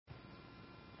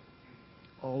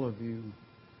all of you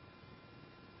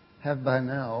have by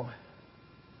now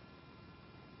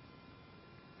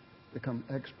become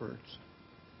experts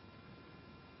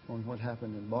on what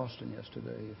happened in Boston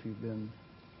yesterday. If you've been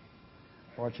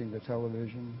watching the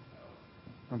television.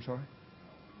 I'm sorry?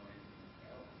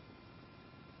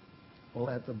 Well,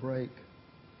 at the break,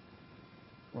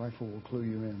 Rifle will clue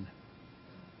you in.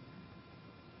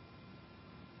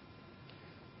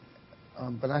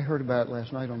 But I heard about it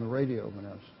last night on the radio when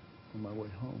I was on my way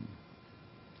home.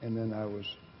 And then I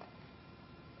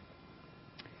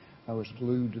was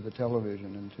glued to the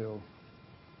television until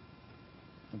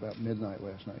about midnight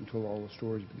last night, until all the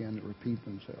stories began to repeat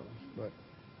themselves. But,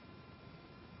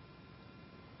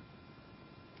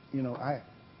 you know,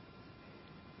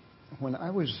 when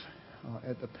I was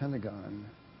at the Pentagon,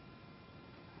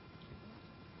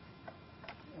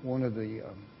 one of the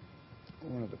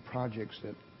projects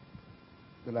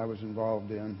that I was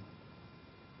involved in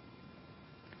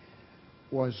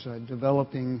was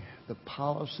developing the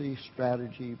policy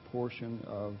strategy portion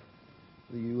of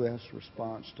the U.S.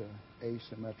 response to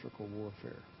asymmetrical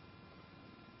warfare.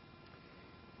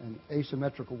 And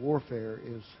asymmetrical warfare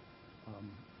is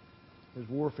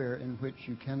warfare in which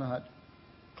you cannot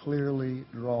clearly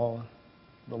draw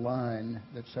the line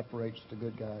that separates the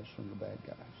good guys from the bad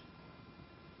guys.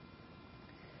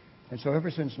 And so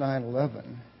ever since 9/11,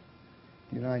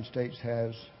 the United States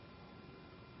has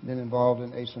been involved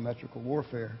in asymmetrical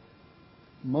warfare,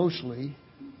 mostly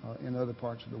in other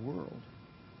parts of the world.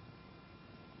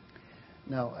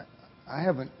 Now, I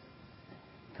haven't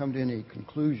come to any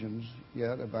conclusions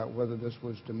yet about whether this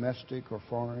was domestic or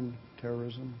foreign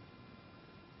terrorism.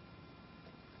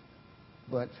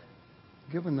 But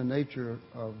given the nature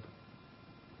of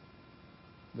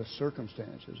the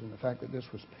circumstances and the fact that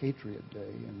this was Patriot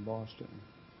Day in Boston,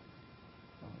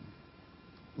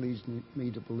 leads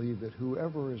me to believe that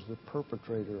whoever is the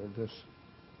perpetrator of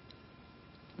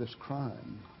this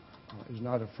crime is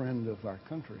not a friend of our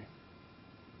country.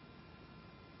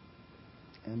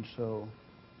 And so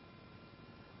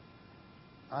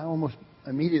I almost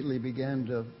immediately began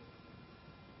to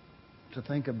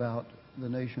think about the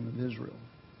nation of Israel.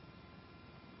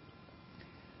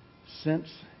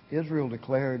 Since Israel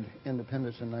declared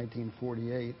independence in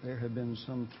 1948, there have been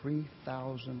some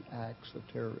 3,000 acts of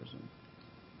terrorism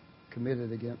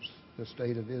committed against the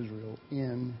state of Israel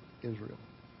in Israel.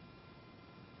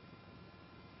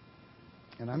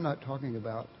 And I'm not talking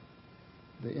about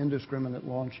the indiscriminate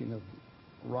launching of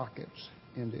rockets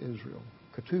into Israel.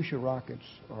 Katyusha rockets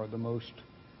are the most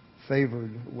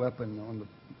favored weapon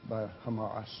by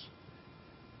Hamas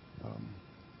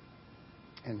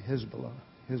and Hezbollah.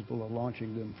 Hezbollah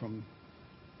launching them from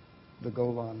the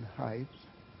Golan Heights,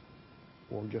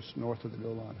 or just north of the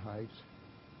Golan Heights,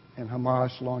 and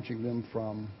Hamas launching them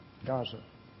from Gaza.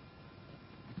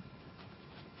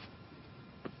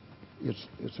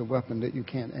 It's a weapon that you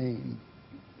can't aim.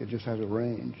 It just has a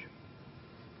range.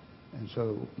 And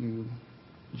so you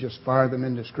just fire them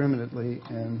indiscriminately,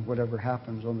 and whatever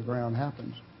happens on the ground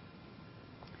happens.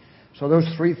 So those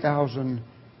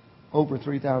over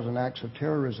 3,000 acts of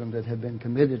terrorism that have been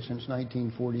committed since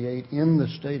 1948 in the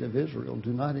state of Israel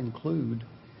do not include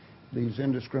these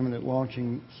indiscriminate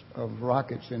launchings of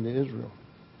rockets into Israel.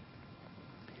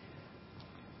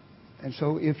 And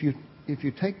so if you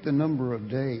take the number of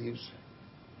days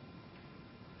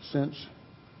since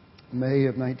May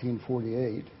of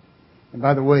 1948, and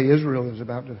by the way, Israel is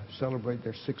about to celebrate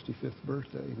their 65th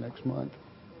birthday next month.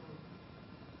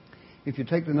 If you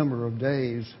take the number of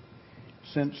days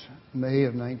since May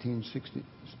of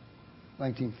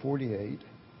 1948,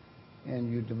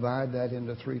 and you divide that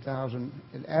into 3,000,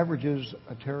 it averages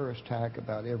a terrorist attack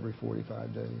about every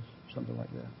 45 days, something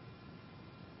like that.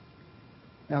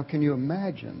 Now, can you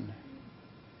imagine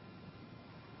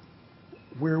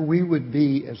where we would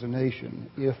be as a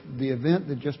nation if the event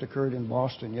that just occurred in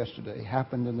Boston yesterday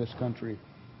happened in this country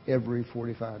every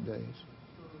 45 days?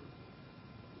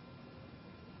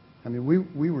 I mean,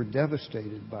 we were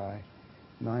devastated by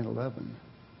 9/11,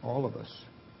 all of us.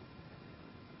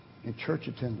 And church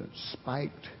attendance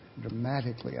spiked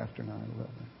dramatically after 9/11.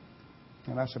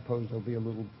 And I suppose there'll be a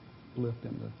little blip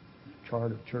in the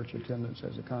chart of church attendance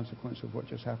as a consequence of what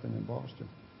just happened in Boston.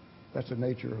 That's the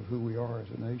nature of who we are as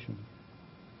a nation.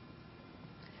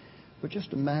 But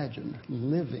just imagine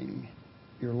living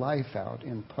your life out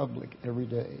in public every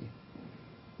day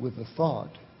with the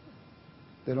thought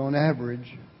that on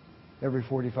average, every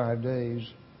 45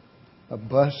 days, a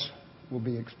bus will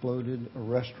be exploded, a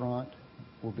restaurant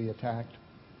will be attacked,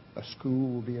 a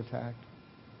school will be attacked,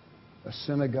 a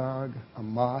synagogue, a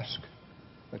mosque,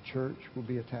 a church will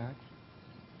be attacked.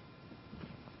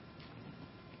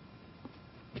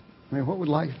 I mean, what would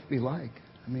life be like?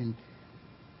 I mean,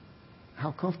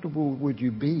 how comfortable would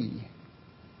you be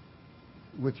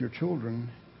with your children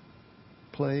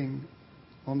playing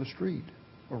on the street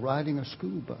or riding a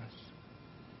school bus?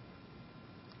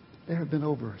 There have been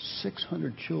over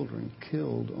 600 children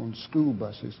killed on school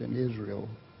buses in Israel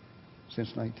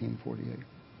since 1948.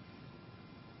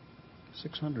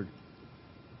 600.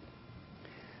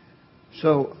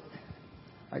 So,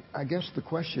 I guess the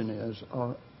question is,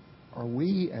 are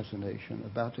we as a nation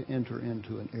about to enter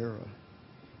into an era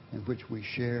in which we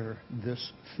share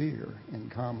this fear in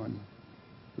common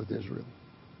with Israel?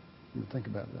 Think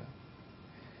about that.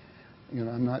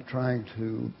 I'm not trying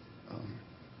to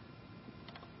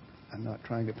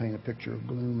paint a picture of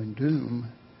gloom and doom.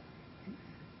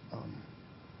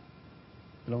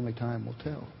 But only time will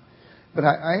tell. But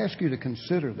I ask you to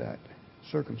consider that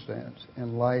circumstance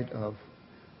in light of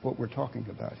what we're talking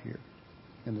about here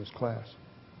in this class.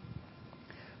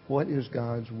 What is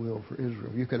God's will for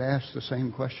Israel? You could ask the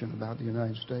same question about the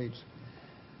United States.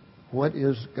 What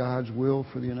is God's will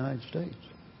for the United States?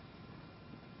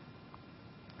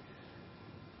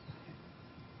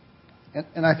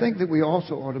 And I think that we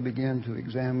also ought to begin to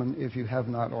examine, if you have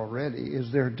not already, is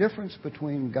there a difference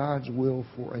between God's will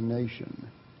for a nation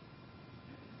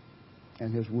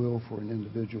and His will for an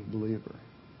individual believer?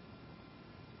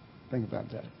 Think about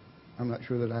that. I'm not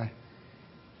sure that I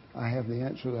have the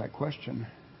answer to that question.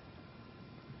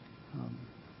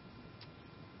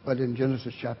 But in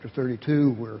Genesis chapter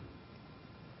 32,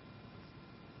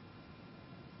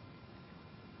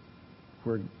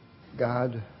 where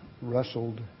God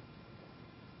wrestled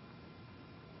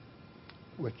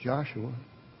with Joshua.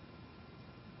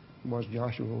 It was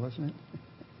Joshua, wasn't it?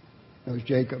 It was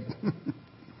Jacob.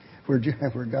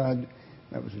 where God...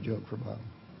 That was a joke for Bob.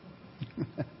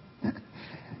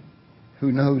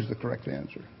 Who knows the correct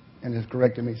answer and has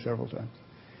corrected me several times.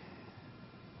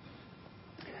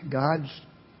 God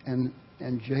and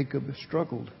Jacob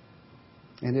struggled.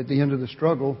 And at the end of the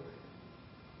struggle,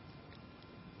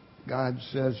 God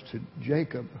says to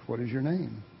Jacob, "What is your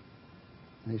name?"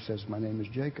 And he says, "My name is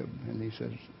Jacob." And he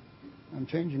says, "I'm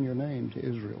changing your name to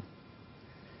Israel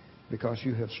because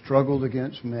you have struggled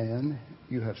against man,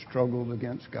 you have struggled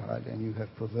against God, and you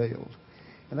have prevailed."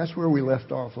 And that's where we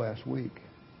left off last week.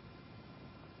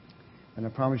 And I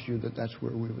promised you that that's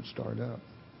where we would start up.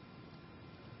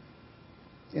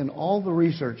 In all the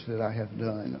research that I have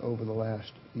done over the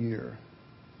last year,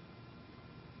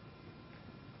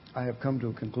 I have come to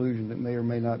a conclusion that may or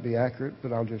may not be accurate,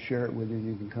 but I'll just share it with you and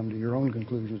you can come to your own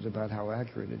conclusions about how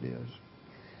accurate it is.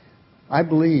 I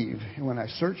believe, when I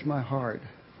search my heart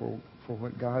for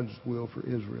what God's will for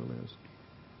Israel is,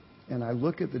 and I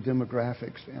look at the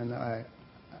demographics, and I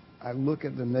look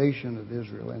at the nation of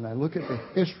Israel, and I look at the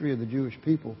history of the Jewish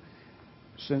people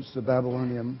since the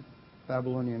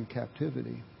Babylonian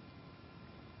captivity,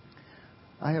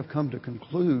 I have come to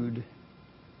conclude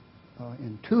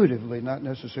intuitively, not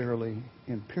necessarily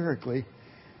empirically,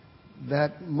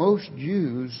 that most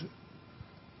Jews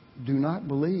do not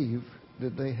believe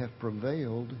that they have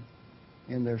prevailed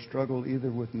in their struggle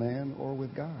either with man or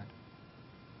with God.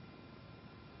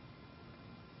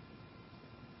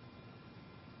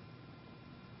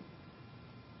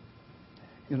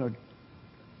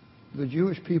 The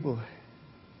Jewish people,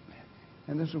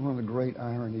 and this is one of the great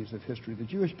ironies of history, the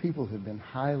Jewish people have been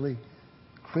highly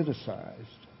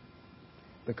criticized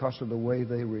because of the way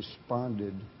they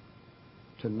responded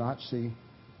to Nazi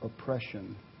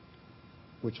oppression,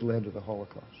 which led to the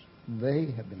Holocaust.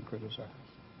 They have been criticized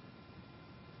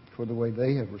for the way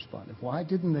they have responded. Why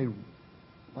didn't they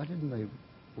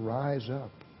rise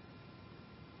up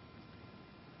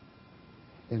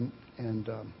and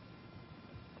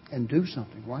do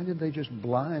something? Why did they just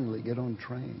blindly get on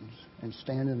trains and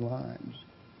stand in lines?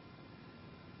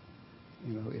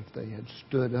 If they had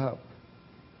stood up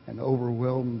and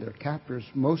overwhelmed their captors,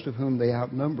 most of whom they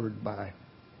outnumbered by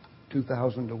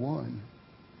 2,000 to 1,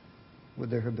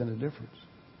 would there have been a difference?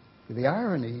 The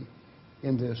irony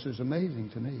in this is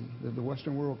amazing to me, that the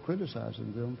Western world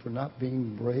criticizes them for not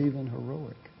being brave and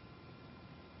heroic.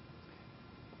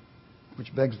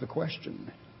 Which begs the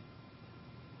question,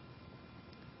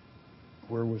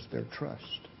 where was their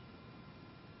trust?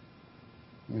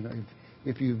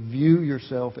 If you view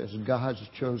yourself as God's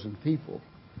chosen people,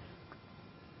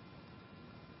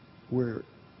 where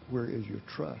is your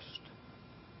trust?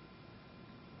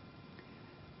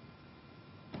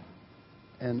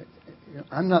 And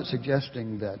I'm not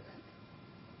suggesting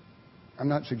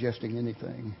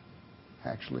anything,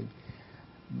 actually.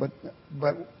 But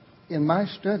in my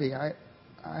study, I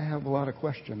have a lot of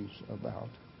questions about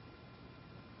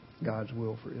God's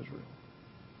will for Israel.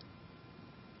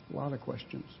 A lot of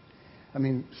questions. I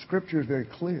mean, Scripture is very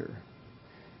clear.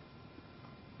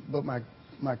 But my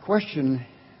questioning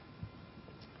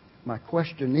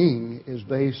is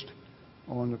based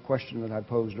on the question that I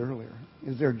posed earlier.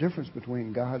 Is there a difference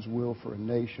between God's will for a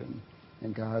nation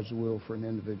and God's will for an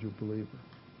individual believer?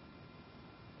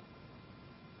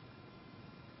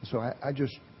 So I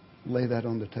just lay that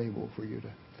on the table for you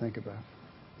to think about.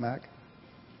 Mac?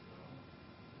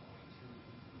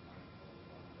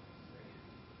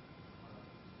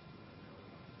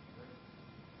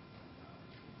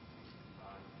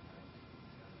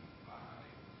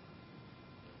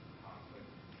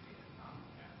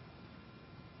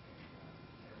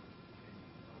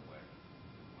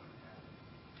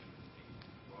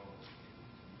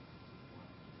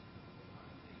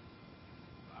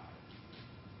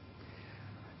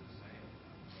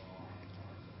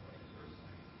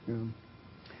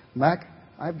 Mac,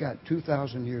 I've got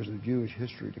 2,000 years of Jewish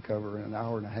history to cover in an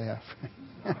hour and a half.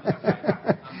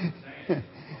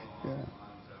 Yeah.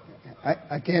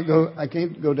 I can't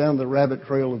go down the rabbit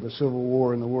trail of the Civil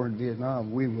War and the war in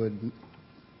Vietnam. We would.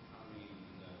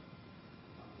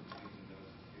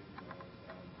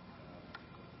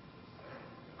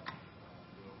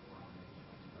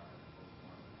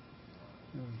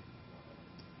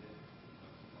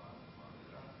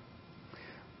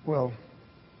 Well,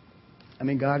 I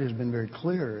mean, God has been very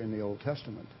clear in the Old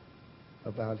Testament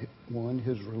about, one,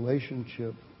 His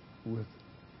relationship with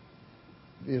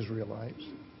the Israelites,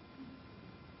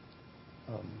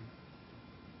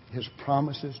 His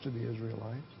promises to the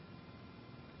Israelites.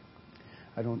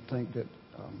 I don't think that,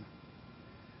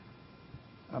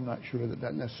 I'm not sure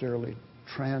that necessarily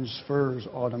transfers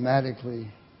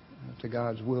automatically to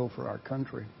God's will for our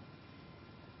country.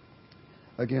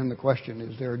 Again, the question,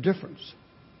 is there a difference?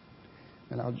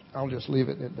 And I'll just leave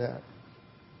it at that.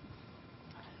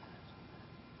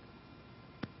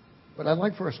 But I'd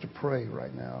like for us to pray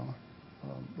right now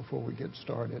before we get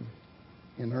started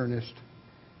in earnest.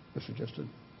 This is just a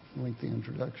lengthy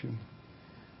introduction.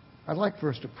 I'd like for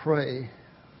us to pray,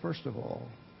 first of all,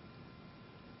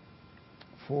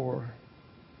 for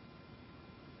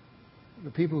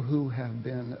the people who have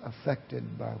been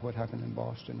affected by what happened in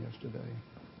Boston yesterday.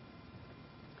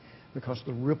 Because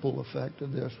the ripple effect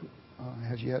of this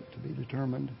has yet to be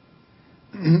determined.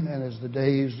 And as the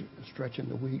days stretch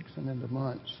into weeks and into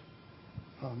months,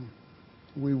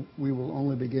 we will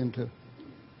only begin to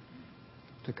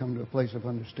come to a place of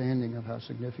understanding of how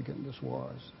significant this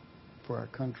was for our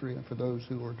country and for those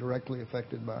who were directly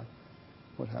affected by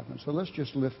what happened. So let's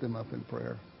just lift them up in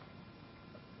prayer.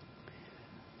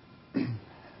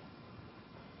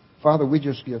 Father, we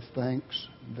just give thanks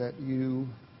that you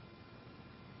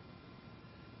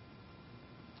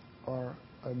are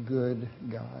a good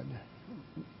God.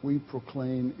 We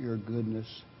proclaim your goodness,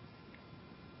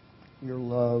 your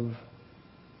love,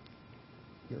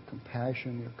 your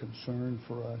compassion, your concern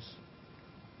for us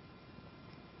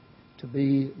to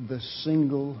be the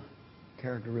single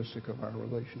characteristic of our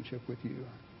relationship with you.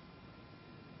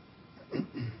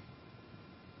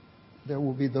 There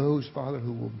will be those, Father,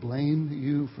 who will blame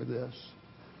you for this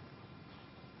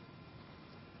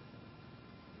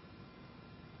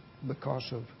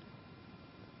because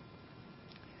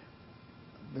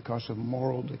of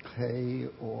moral decay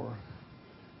or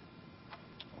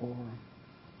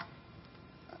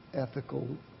ethical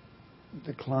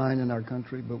decline in our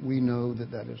country, but we know that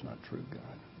that is not true,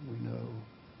 God. We know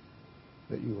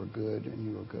that you are good and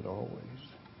you are good always.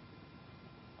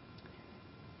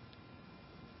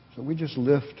 So we just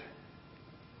lift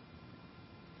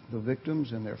the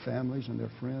victims and their families and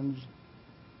their friends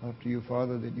up to you,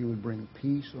 Father, that you would bring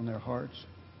peace on their hearts,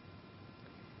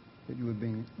 that you would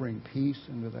bring peace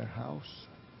into their house.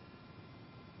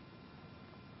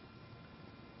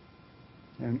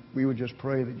 And we would just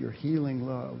pray that your healing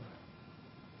love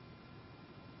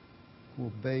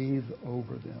will bathe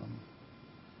over them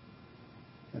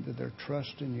and that their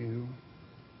trust in you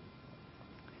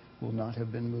will not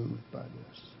have been moved by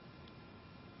this.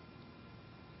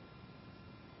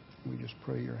 We just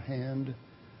pray your hand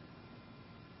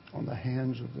on the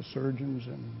hands of the surgeons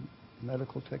and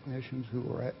medical technicians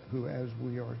who as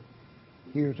we are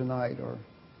here tonight,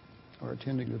 are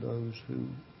attending to those who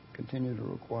continue to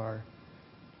require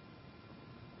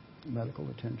medical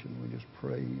attention. We just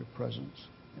pray your presence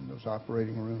in those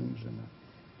operating rooms and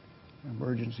the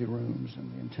emergency rooms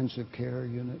and the intensive care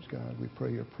units, God. We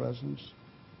pray your presence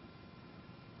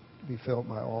to be felt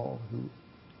by all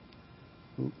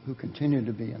who continue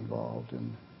to be involved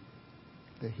in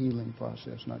the healing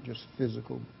process, not just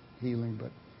physical healing,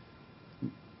 but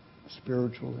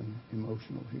spiritual and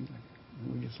emotional healing.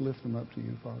 And we just lift them up to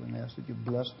you, Father, and ask that you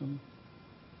bless them,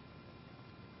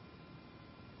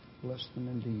 Bless them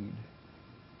indeed.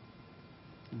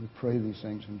 And we pray these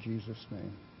things in Jesus'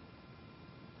 name.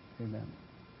 Amen.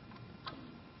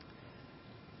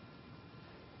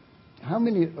 How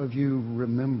many of you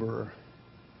remember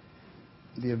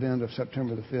the event of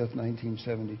September the 5th,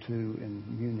 1972 in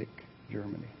Munich,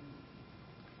 Germany?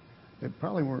 There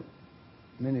probably weren't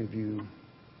many of you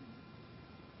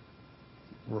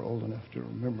were old enough to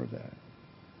remember that.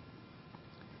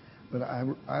 But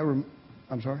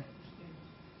I'm sorry?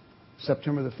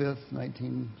 September the 5th,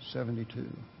 1972.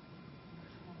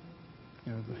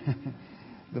 You know,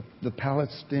 the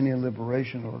Palestinian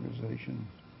Liberation Organization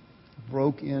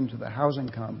broke into the housing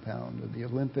compound of the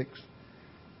Olympic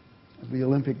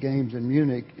Games in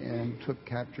Munich and took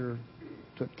captive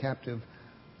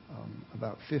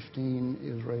about 15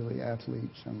 Israeli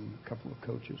athletes and a couple of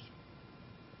coaches.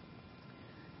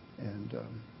 And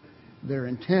their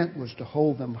intent was to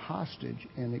hold them hostage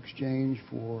in exchange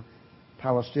for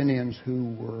Palestinians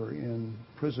who were in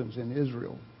prisons in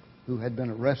Israel, who had been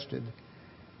arrested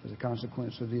as a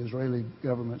consequence of the Israeli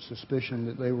government's suspicion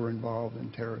that they were involved in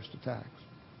terrorist attacks.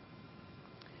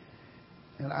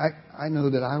 And I know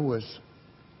that I was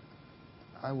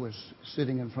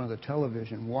sitting in front of the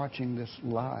television watching this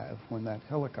live when that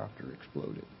helicopter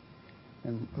exploded,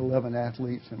 and 11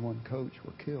 athletes and one coach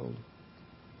were killed.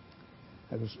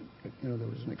 There was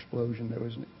an explosion. There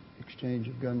was an exchange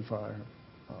of gunfire.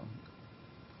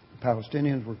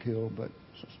 Palestinians were killed, but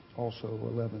also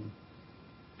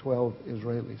 12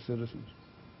 Israeli citizens.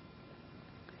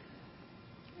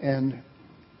 And,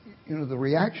 the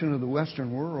reaction of the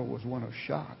Western world was one of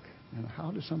shock. And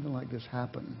how does something like this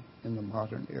happen in the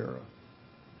modern era,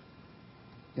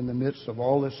 in the midst of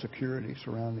all this security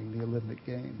surrounding the Olympic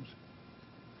Games?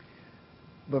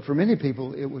 But for many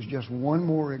people, it was just one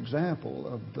more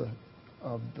example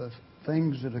of the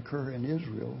things that occur in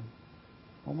Israel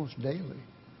almost daily.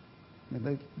 I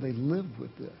mean, they lived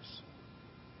with this.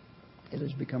 It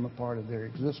has become a part of their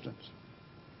existence.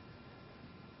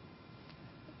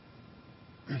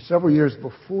 Several years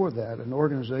before that, an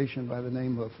organization by the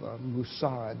name of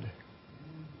Mossad,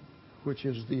 which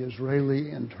is the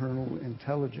Israeli Internal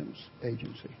Intelligence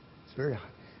Agency, it's a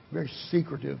very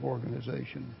secretive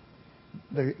organization.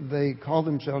 They call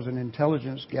themselves an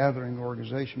intelligence gathering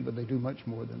organization, but they do much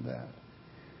more than that.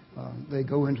 They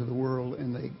go into the world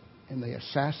and they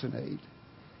assassinate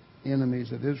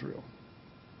enemies of Israel.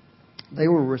 They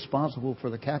were responsible for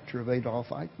the capture of Adolf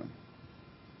Eichmann.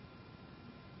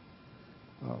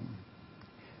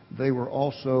 They were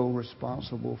also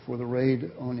responsible for the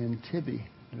raid on Entebbe.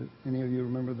 Do any of you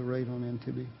remember the raid on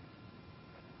Entebbe?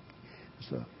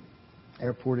 It's an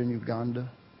airport in Uganda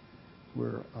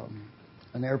where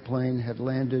an airplane had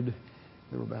landed.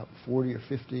 There were about 40 or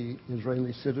 50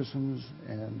 Israeli citizens,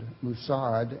 and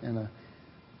Mossad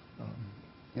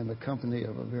in the company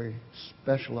of a very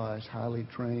specialized, highly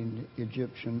trained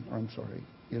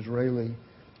Israeli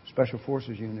Special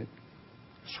Forces unit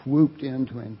swooped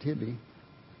into Entebbe,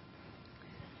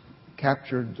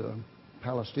 captured the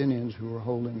Palestinians who were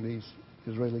holding these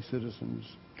Israeli citizens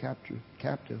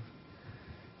captive.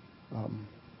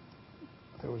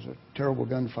 There was a terrible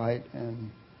gunfight,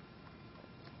 and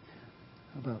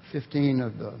about 15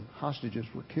 of the hostages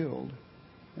were killed,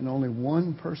 and only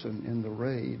one person in the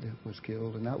raid was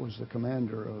killed, and that was the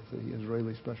commander of the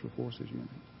Israeli Special Forces unit,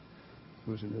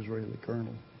 who was an Israeli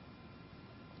colonel.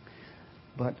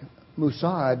 But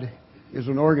Mossad is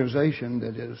an organization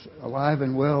that is alive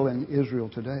and well in Israel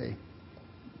today.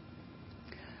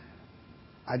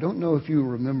 I don't know if you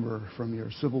remember from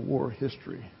your Civil War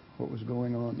history what was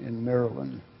going on in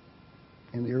Maryland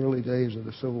in the early days of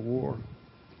the Civil War.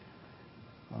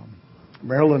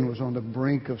 Maryland was on the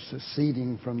brink of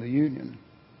seceding from the Union,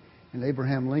 and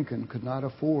Abraham Lincoln could not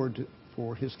afford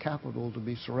for his capital to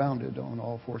be surrounded on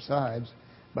all four sides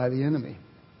by the enemy.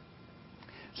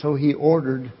 So he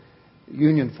ordered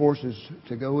Union forces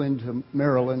to go into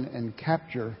Maryland and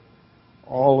capture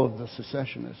all of the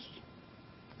secessionists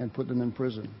and put them in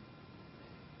prison.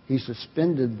 He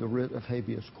suspended the writ of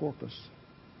habeas corpus.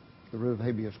 The writ of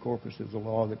habeas corpus is a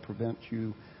law that prevents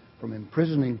you from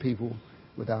imprisoning people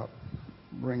without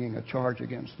bringing a charge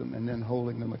against them and then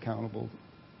holding them accountable,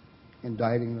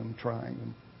 indicting them, trying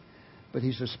them. But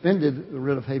he suspended the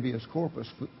writ of habeas corpus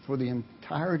for the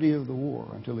entirety of the war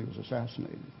until he was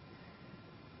assassinated,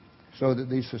 so that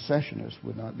these secessionists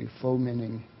would not be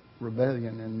fomenting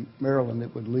rebellion in Maryland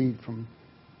that would lead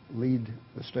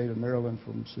the state of Maryland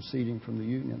from seceding from the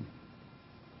Union.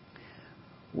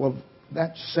 Well,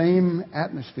 that same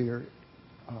atmosphere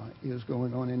is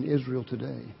going on in Israel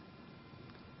today.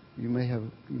 You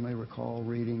may recall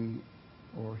reading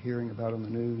or hearing about on the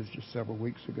news just several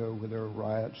weeks ago where there were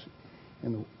riots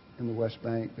in the West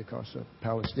Bank because a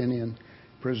Palestinian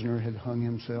prisoner had hung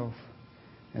himself.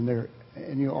 And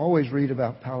you always read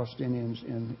about Palestinians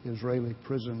in Israeli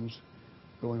prisons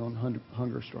going on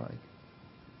hunger strike.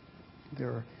 There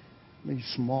are these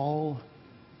small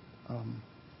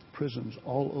prisons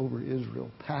all over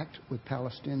Israel packed with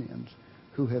Palestinians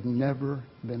who have never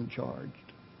been charged.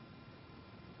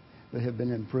 They have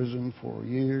been in prison for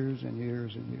years and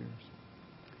years and years.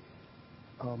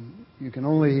 You can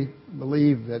only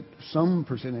believe that some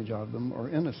percentage of them are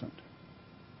innocent.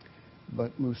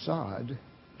 But Mossad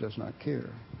does not care.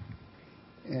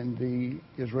 And the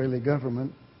Israeli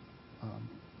government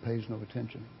pays no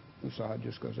attention. Mossad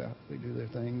just goes out. They do their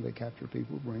thing. They capture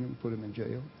people, bring them, put them in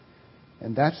jail.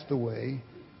 And that's the way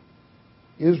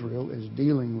Israel is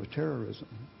dealing with terrorism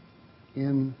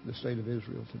in the state of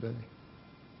Israel today.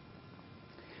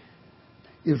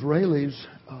 Israelis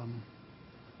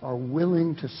are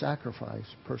willing to sacrifice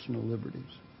personal liberties.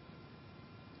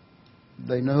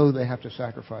 They know they have to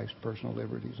sacrifice personal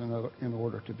liberties in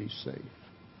order to be safe.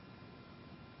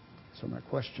 So my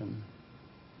question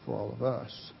for all of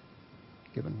us,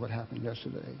 given what happened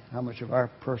yesterday, how much of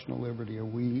our personal liberty are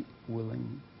we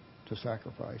willing to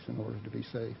sacrifice in order to be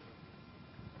safe?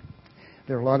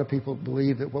 There are a lot of people who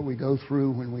believe that what we go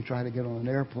through when we try to get on an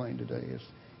airplane today is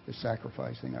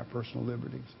sacrificing our personal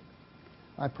liberties.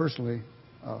 I personally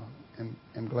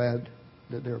am glad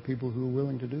that there are people who are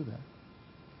willing to do that.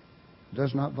 It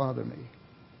does not bother me.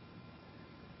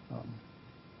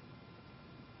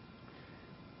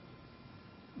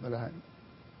 But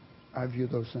I view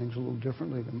those things a little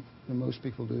differently than most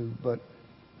people do. But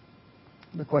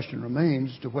the question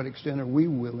remains, to what extent are we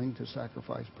willing to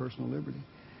sacrifice personal liberty?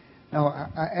 Now,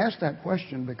 I ask that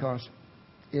question because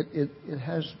it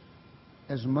has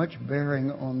as much bearing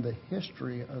on the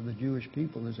history of the Jewish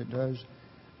people as it does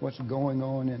what's going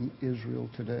on in Israel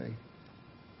today.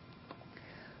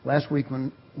 Last week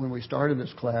when we started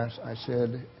this class, I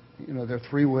said, there are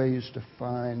three ways to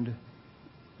find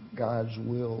God's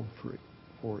will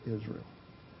for Israel.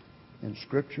 In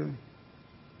Scripture,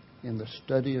 in the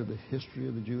study of the history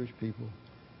of the Jewish people,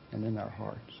 and in our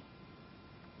hearts.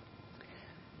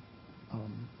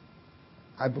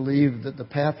 I believe that the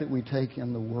path that we take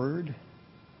in the Word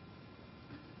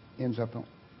ends up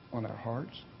on our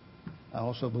hearts. I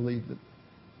also believe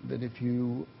that if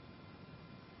you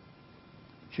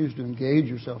choose to engage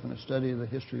yourself in a study of the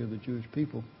history of the Jewish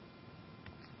people,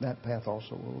 that path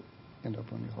also will end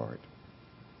up on your heart.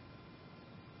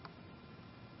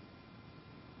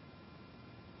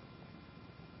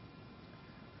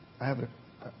 I have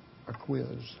a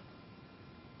quiz.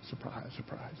 Surprise,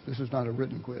 surprise. This is not a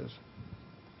written quiz.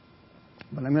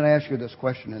 But I'm going to ask you this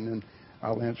question, and then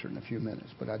I'll answer it in a few minutes.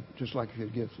 But I'd just like you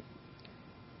to give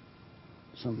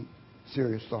some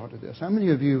serious thought to this. How many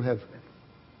of you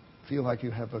feel like you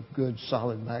have a good,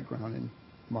 solid background in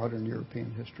modern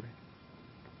European history?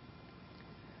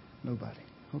 Nobody.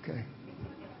 Okay.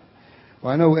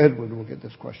 Well, I know Edward will get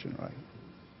this question right.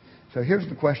 So here's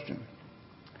the question.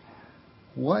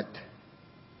 What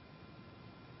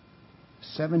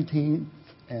 17th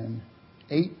and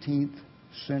 18th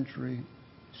century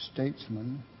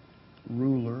statesman,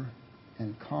 ruler,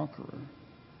 and conqueror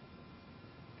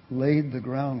laid the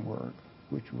groundwork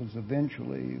which was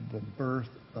eventually the birth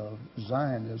of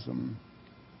Zionism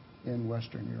in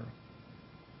Western Europe?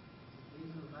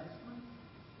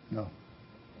 No.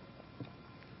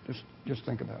 Just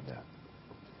think about that.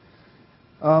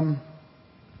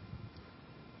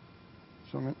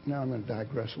 So now I'm going to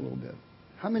digress a little bit.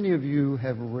 How many of you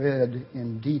have read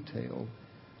in detail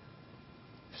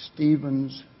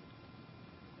Stephen's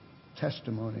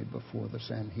testimony before the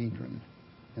Sanhedrin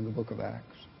in the book of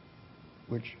Acts,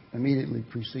 which immediately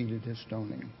preceded his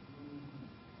stoning?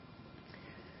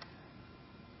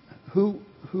 Who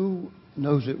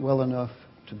knows it well enough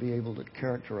to be able to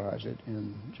characterize it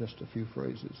in just a few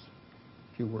phrases,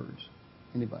 a few words?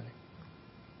 Anybody?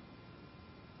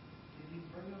 Did he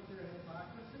bring up their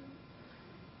hypocrisy?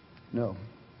 No.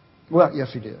 Well,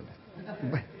 yes, he did.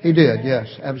 He did,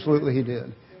 yes. Absolutely he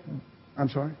did. I'm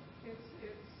sorry? It's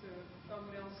a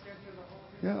thumbnail sketch of the whole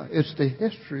history. Yeah, it's the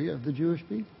history of the Jewish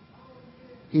people.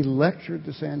 He lectured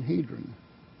the Sanhedrin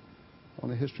on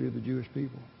the history of the Jewish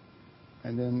people.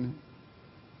 And then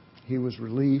he was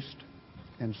released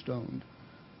and stoned.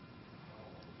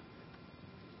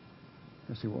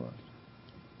 Yes, he was.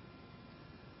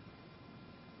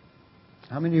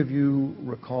 How many of you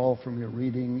recall from your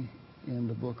reading in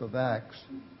the book of Acts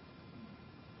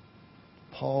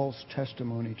Paul's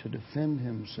testimony to defend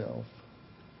himself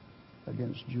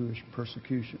against Jewish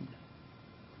persecution?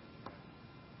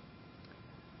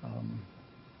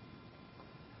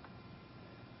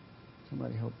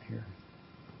 Somebody help me here.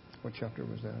 What chapter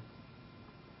was that?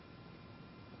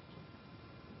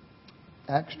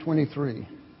 Acts 23.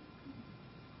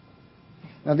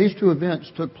 Now, these two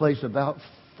events took place about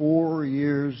 4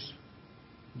 years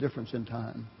difference in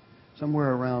time,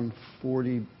 somewhere around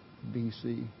 40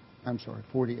 BC. I'm sorry,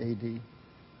 40 AD.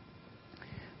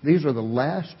 These are the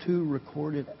last two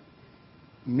recorded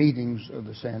meetings of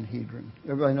the Sanhedrin.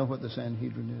 Everybody know what the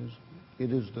Sanhedrin is?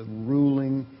 It is the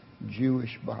ruling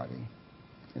Jewish body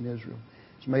in Israel.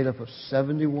 It's made up of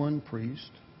 71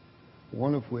 priests,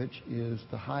 one of which is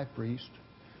the high priest,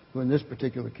 who in this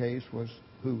particular case was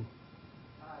who?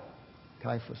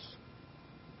 Caiaphas.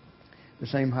 The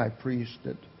same high priest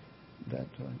that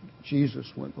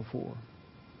Jesus went before.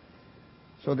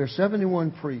 So there's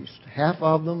 71 priests. Half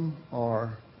of them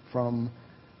are from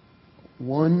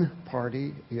one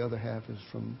party. The other half is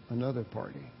from another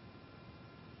party.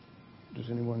 Does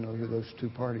anyone know who those two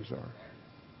parties are?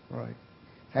 Right.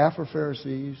 Half are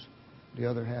Pharisees. The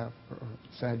other half are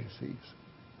Sadducees.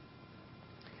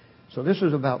 So this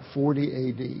is about 40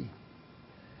 AD.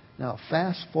 Now,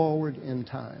 fast forward in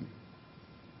time.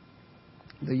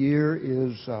 The year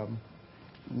is the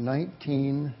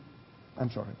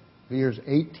year is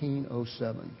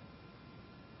 1807.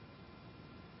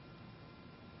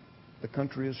 The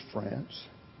country is France.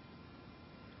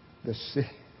 The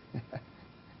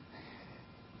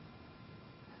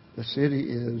city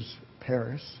is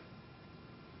Paris.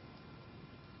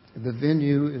 The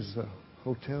venue is the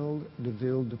Hôtel de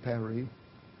Ville de Paris.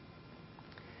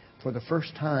 For the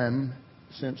first time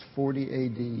since 40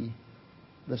 AD,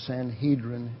 the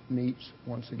Sanhedrin meets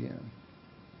once again.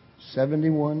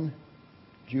 71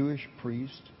 Jewish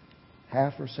priests,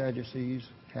 half are Sadducees,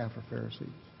 half are Pharisees.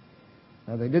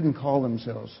 Now, they didn't call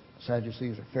themselves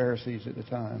Sadducees or Pharisees at the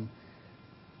time,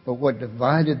 but what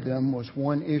divided them was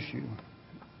one issue,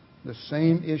 the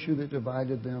same issue that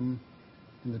divided them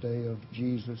in the day of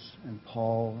Jesus and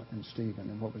Paul and Stephen.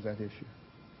 And what was that issue?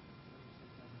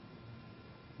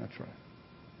 That's right.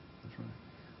 That's right.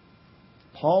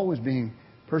 Paul was being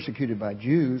persecuted by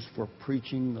Jews for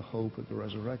preaching the hope of the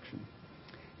resurrection.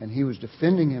 And he was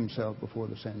defending himself before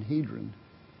the Sanhedrin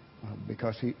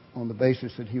because on the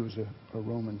basis that he was a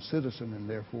Roman citizen and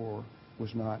therefore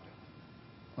was not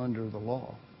under the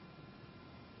law,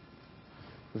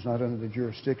 was not under the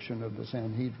jurisdiction of the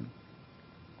Sanhedrin.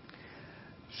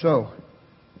 So,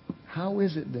 how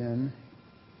is it then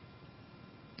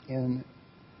in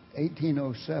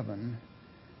 1807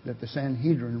 that the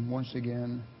Sanhedrin once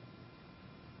again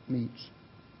meets?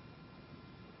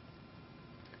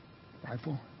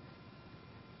 Rifle?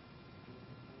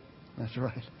 That's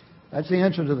right. That's the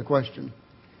answer to the question.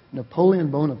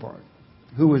 Napoleon Bonaparte,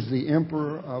 who was the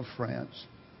Emperor of France.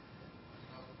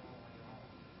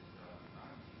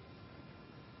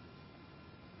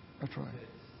 That's right.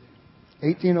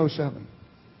 1807.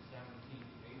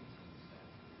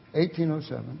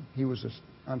 1807. He was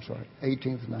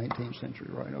 18th, 19th century,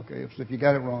 right? Okay. If you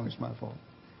got it wrong, it's my fault.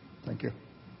 Thank you.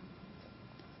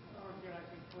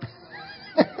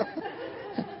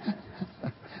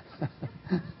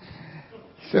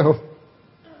 So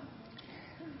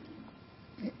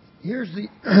here's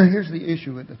the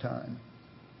issue at the time.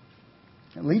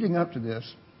 And leading up to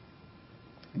this,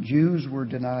 Jews were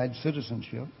denied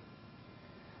citizenship.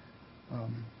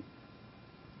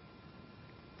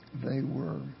 They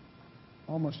were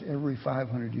almost every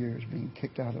 500 years being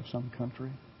kicked out of some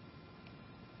country.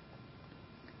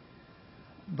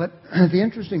 But the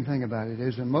interesting thing about it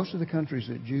is in most of the countries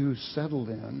that Jews settled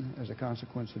in as a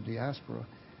consequence of diaspora,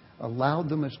 allowed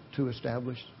them to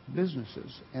establish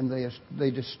businesses. And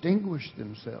they distinguished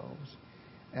themselves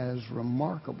as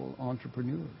remarkable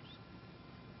entrepreneurs.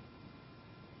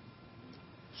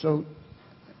 So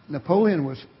Napoleon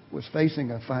was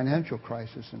facing a financial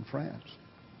crisis in France.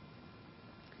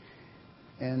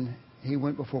 And he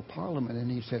went before Parliament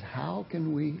and he said, how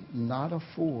can we not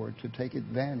afford to take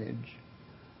advantage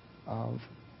of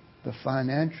the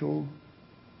financial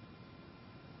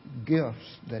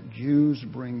gifts that Jews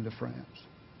bring to France?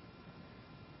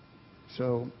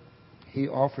 So he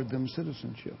offered them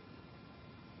citizenship.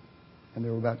 And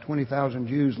there were about 20,000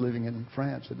 Jews living in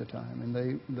France at the time, and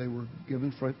they were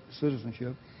given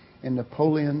citizenship. And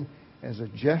Napoleon, as a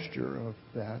gesture of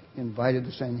that, invited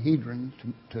the Sanhedrin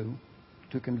to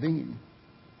convene.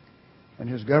 And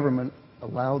his government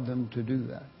allowed them to do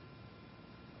that.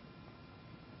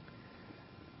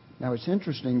 Now, it's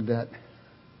interesting that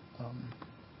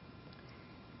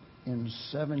in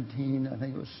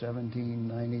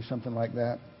 1790, something like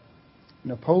that,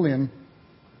 Napoleon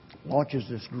launches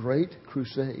this great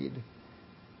crusade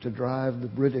to drive the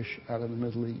British out of the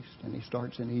Middle East. And he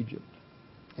starts in Egypt.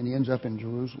 and he ends up in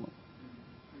Jerusalem.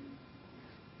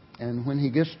 And when he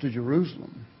gets to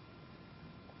Jerusalem,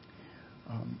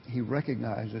 he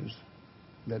recognizes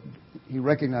the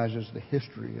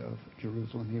history of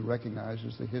Jerusalem. He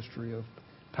recognizes the history of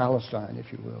Palestine,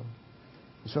 if you will.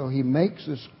 So he makes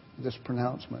this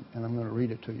pronouncement, and I'm going to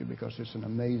read it to you because it's an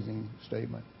amazing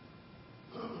statement.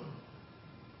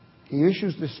 He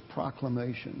issues this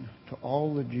proclamation to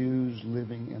all the Jews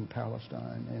living in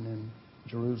Palestine and in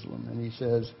Jerusalem, and he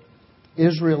says,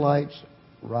 "Israelites,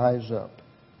 rise up.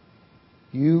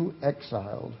 You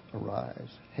exiled, arise,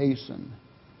 hasten.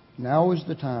 Now is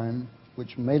the time,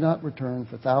 which may not return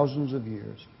for thousands of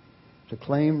years, to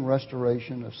claim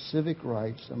restoration of civic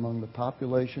rights among the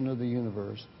population of the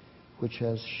universe, which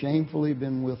has shamefully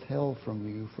been withheld from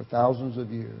you for thousands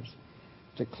of years,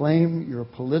 to claim your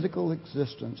political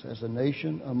existence as a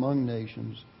nation among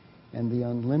nations, and the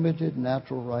unlimited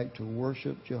natural right to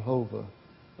worship Jehovah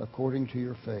according to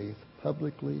your faith,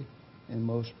 publicly and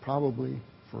most probably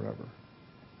forever."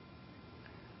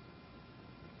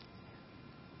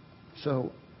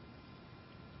 So,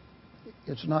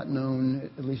 it's not known,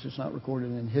 at least it's not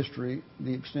recorded in history,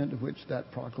 the extent to which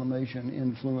that proclamation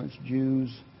influenced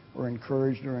Jews or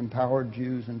encouraged or empowered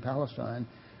Jews in Palestine.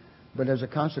 But as a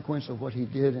consequence of what he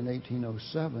did in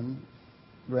 1807,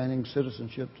 granting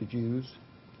citizenship to Jews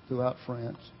throughout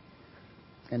France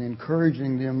and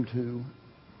encouraging them to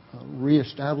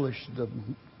reestablish the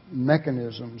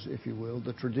mechanisms, if you will,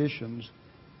 the traditions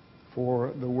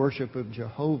for the worship of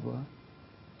Jehovah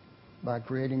by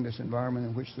creating this environment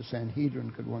in which the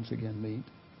Sanhedrin could once again meet.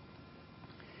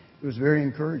 It was very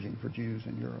encouraging for Jews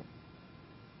in Europe.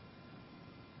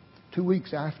 2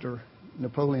 weeks after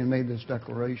Napoleon made this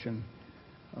declaration,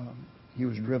 he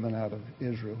was driven out of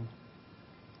Israel,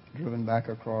 driven back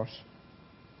across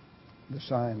the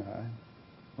Sinai,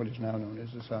 what is now known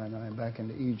as the Sinai, and back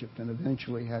into Egypt, and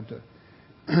eventually had to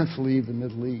flee the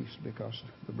Middle East because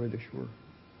the British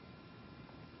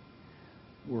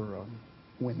were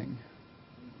winning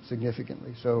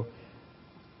significantly. So,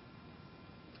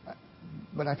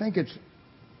 but I think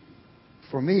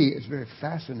for me, it's very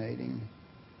fascinating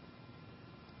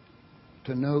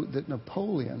to note that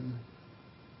Napoleon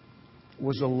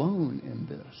was alone in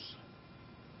this,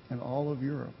 in all of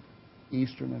Europe,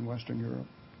 Eastern and Western Europe.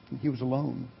 He was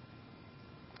alone.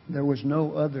 There was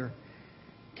no other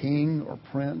king or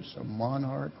prince or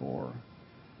monarch or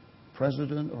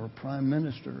president or prime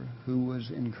minister who was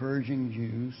encouraging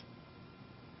Jews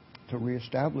to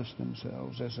reestablish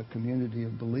themselves as a community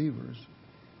of believers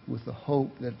with the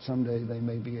hope that someday they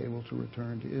may be able to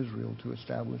return to Israel to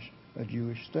establish a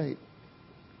Jewish state.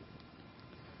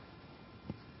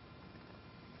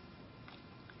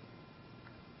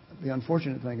 The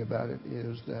unfortunate thing about it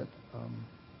is that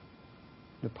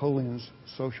Napoleon's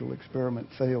social experiment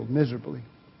failed miserably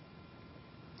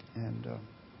and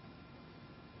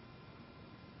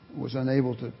was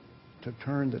unable to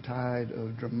turn the tide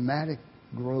of dramatic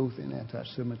growth in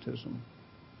anti-Semitism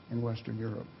in Western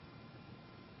Europe.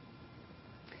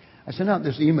 I sent out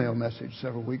this email message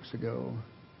several weeks ago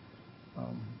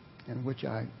in which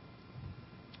I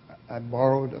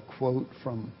borrowed a quote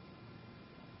from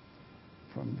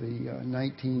the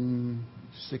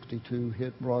 1962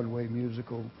 hit Broadway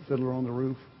musical Fiddler on the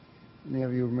Roof. Any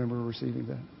of you remember receiving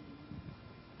that?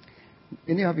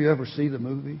 Any of you ever see the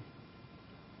movie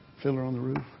Fiddler on the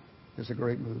Roof? It's a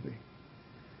great movie.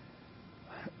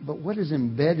 But what is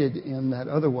embedded in that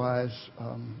otherwise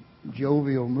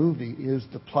jovial movie is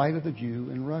the plight of the Jew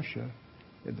in Russia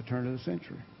at the turn of the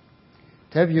century.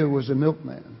 Tevye was a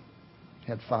milkman,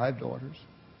 had 5 daughters.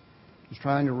 He was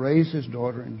trying to raise his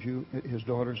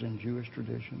daughters in Jewish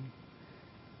tradition.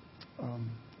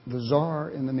 The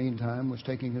Tsar, in the meantime, was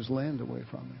taking his land away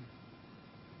from him,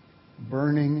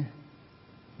 burning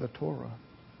the Torah,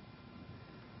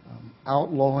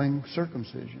 outlawing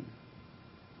circumcision,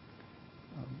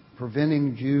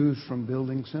 preventing Jews from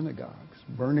building synagogues,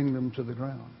 burning them to the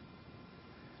ground.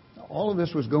 Now, all of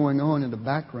this was going on in the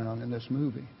background in this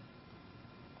movie.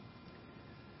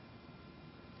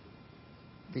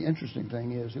 The interesting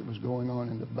thing is it was going on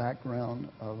in the background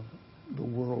of the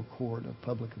world court of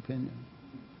public opinion.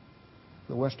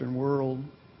 The Western world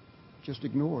just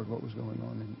ignored what was going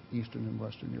on in Eastern and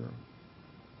Western Europe.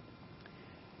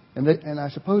 And I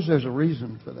suppose there's a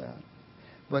reason for that.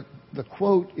 But the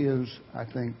quote is, I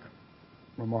think,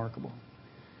 remarkable.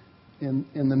 In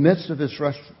the midst of his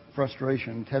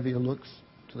frustration, Tevye looks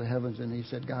to the heavens and he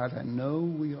said, "God, I know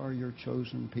we are your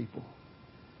chosen people,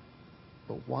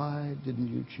 but why didn't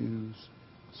you choose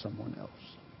someone else?"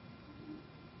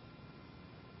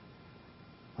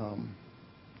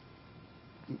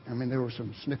 I mean, there were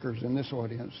some snickers in this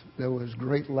audience. There was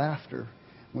great laughter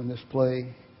when this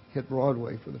play hit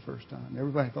Broadway for the first time.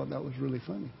 Everybody thought that was really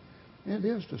funny. And it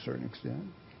is to a certain extent,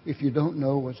 if you don't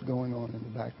know what's going on in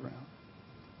the background.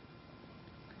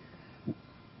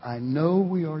 I know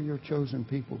we are your chosen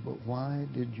people, but why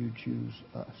did you choose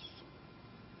us?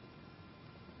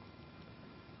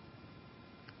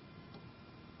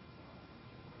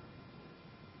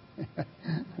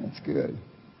 That's good.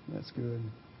 That's good.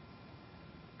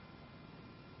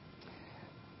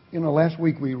 You know, last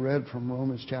week we read from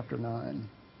Romans chapter 9.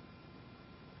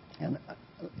 And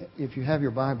if you have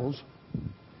your Bibles,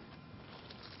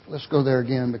 let's go there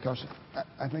again, because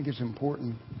I think it's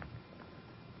important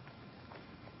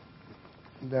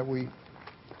that we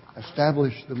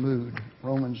establish the mood.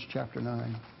 Romans chapter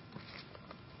 9.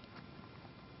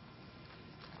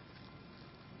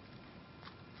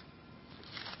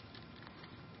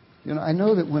 You know, I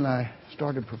know that when I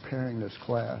started preparing this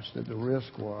class, that the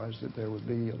risk was that there would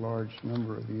be a large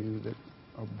number of you that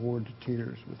are bored to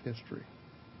tears with history,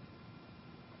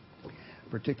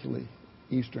 particularly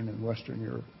Eastern and Western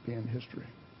European history.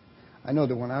 I know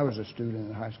that when I was a student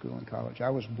in high school and college, I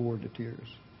was bored to tears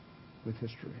with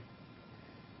history.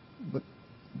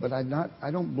 But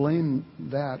I don't blame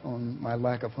that on my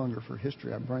lack of hunger for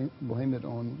history. I blame it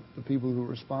on the people who were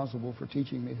responsible for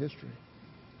teaching me history.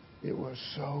 It was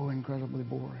so incredibly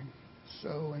boring.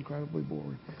 So incredibly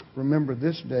boring. Remember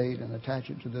this date and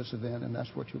attach it to this event, and that's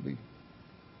what you'll be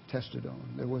tested on.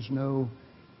 There was no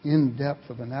in-depth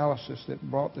of analysis that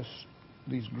brought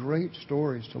these great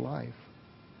stories to life.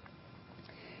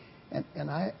 And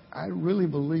I really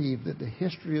believe that the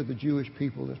history of the Jewish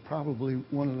people is probably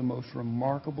one of the most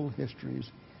remarkable histories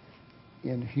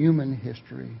in human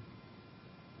history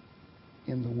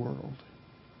in the world.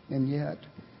 And yet,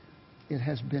 it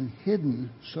has been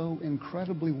hidden so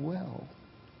incredibly well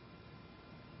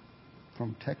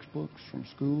from textbooks, from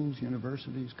schools,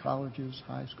 universities, colleges,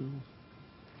 high schools.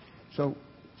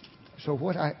 So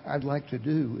what I'd like to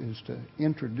do is to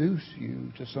introduce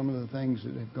you to some of the things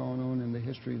that have gone on in the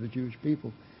history of the Jewish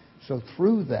people. So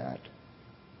through that,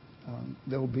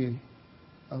 there'll be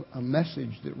a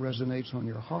message that resonates on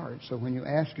your heart. So when you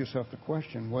ask yourself the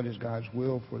question, what is God's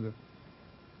will for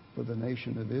the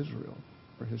nation of Israel,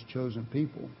 for His chosen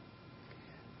people,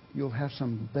 you'll have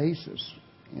some basis,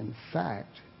 in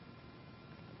fact,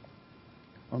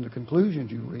 on the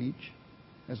conclusions you reach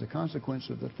as a consequence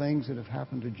of the things that have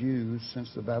happened to Jews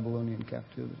since the Babylonian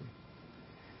captivity.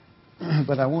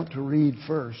 But I want to read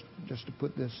first, just to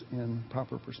put this in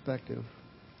proper perspective,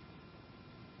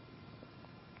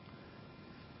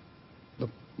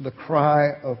 the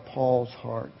cry of Paul's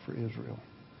heart for Israel.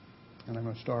 And I'm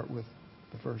going to start with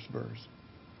the first verse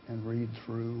and read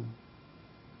through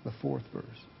the fourth verse.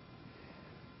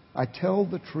 I tell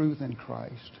the truth in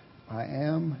Christ. I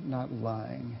am not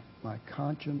lying. My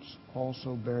conscience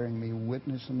also bearing me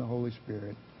witness in the Holy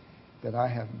Spirit that I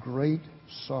have great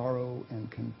sorrow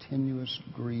and continuous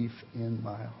grief in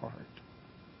my heart.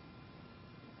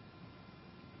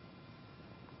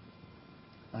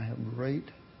 I have great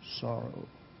sorrow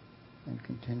and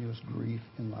continuous grief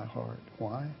in my heart.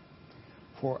 Why?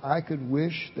 For I could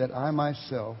wish that I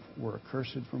myself were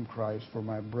accursed from Christ for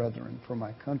my brethren, for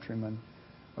my countrymen,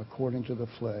 according to the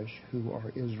flesh, who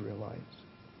are Israelites.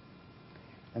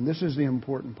 And this is the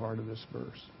important part of this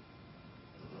verse.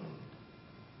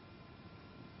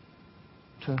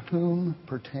 To whom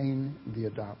pertain the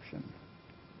adoption,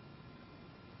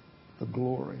 the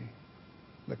glory,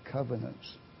 the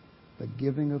covenants, the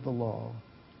giving of the law,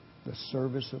 the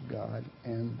service of God,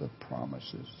 and the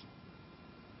promises.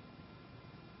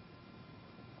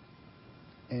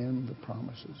 And the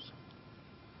promises.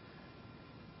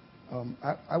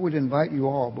 I would invite you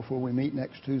all, before we meet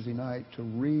next Tuesday night, to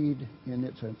read in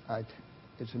its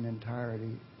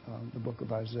entirety the book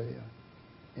of Isaiah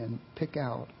and pick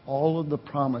out all of the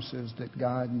promises that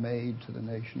God made to the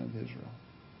nation of Israel.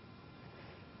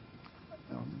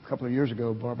 A couple of years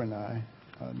ago, Barbara and I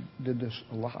did this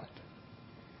a lot.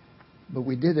 But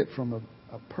we did it from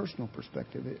a personal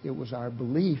perspective. It was our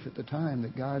belief at the time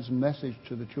that God's message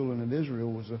to the children of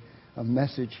Israel was a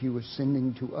message He was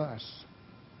sending to us.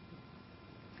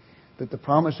 That the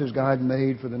promises God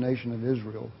made for the nation of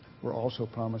Israel were also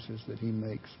promises that He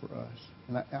makes for us.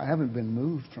 And I haven't been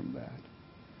moved from that.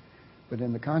 But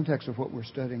in the context of what we're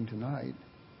studying tonight,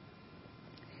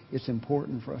 it's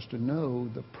important for us to know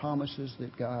the promises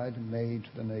that God made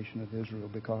to the nation of Israel,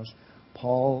 because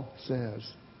Paul says,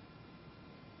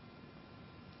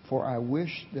 for I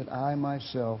wish that I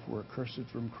myself were accursed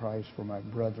from Christ for my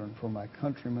brethren, for my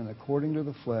countrymen according to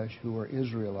the flesh, who are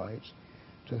Israelites,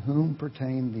 to whom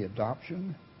pertain the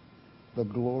adoption, the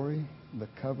glory, the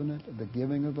covenant, the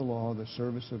giving of the law, the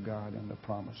service of God, and the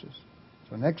promises.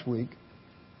 So next week,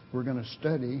 we're going to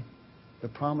study the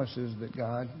promises that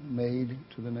God made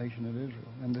to the nation of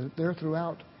Israel. And they're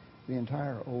throughout the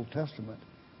entire Old Testament.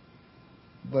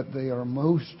 But they are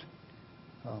most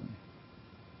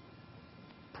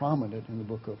prominent in the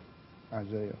book of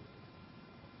Isaiah.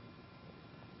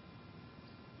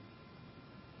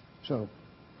 So,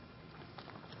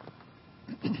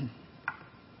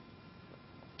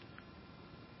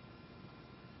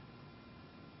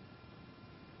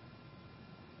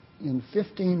 in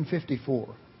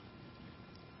 1554,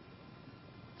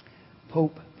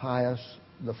 Pope Pius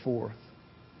IV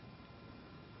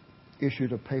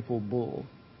issued a papal bull.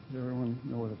 Does everyone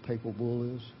know what a papal bull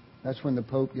is? That's when the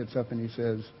Pope gets up and he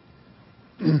says,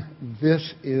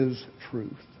 "This is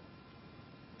truth."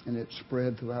 And it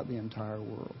spread throughout the entire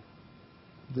world.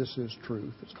 This is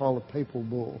truth. It's called a papal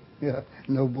bull. Yeah,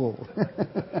 no bull.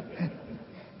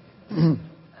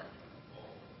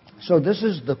 So this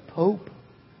is the Pope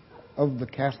of the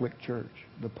Catholic Church,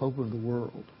 the Pope of the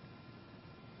world,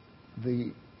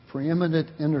 the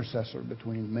preeminent intercessor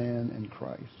between man and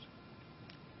Christ.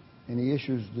 And he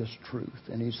issues this truth.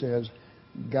 And he says,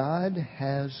 God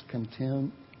has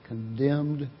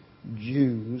condemned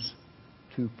Jews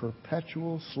to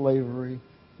perpetual slavery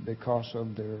because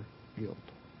of their guilt.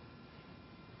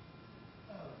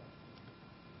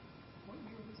 What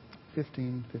year was it?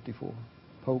 1554.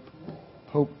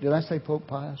 Pope, did I say Pope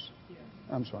Pius? Yeah.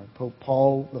 I'm sorry, Pope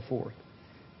Paul IV.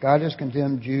 God has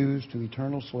condemned Jews to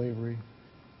eternal slavery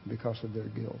because of their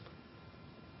guilt.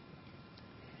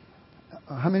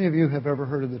 How many of you have ever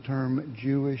heard of the term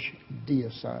Jewish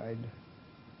deicide?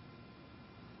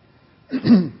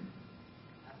 Yeah.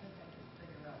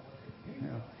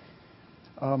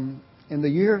 In the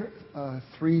year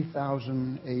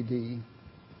 3000 A.D.,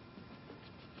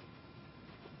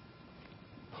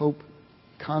 Pope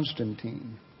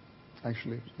Constantine,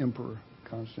 actually Emperor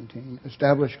Constantine,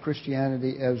 established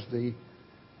Christianity as the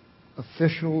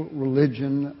official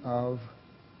religion of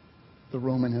the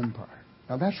Roman Empire.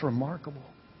 Now that's remarkable.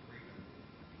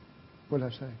 What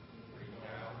did I say?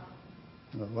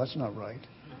 No, that's not right.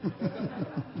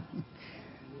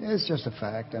 It's just a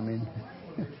fact. I mean,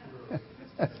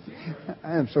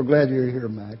 I am so glad you're here,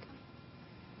 Mac.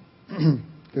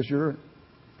 Because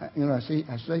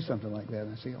I say something like that,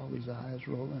 and I see all these eyes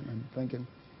rolling, and I'm thinking,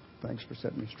 thanks for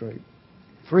setting me straight.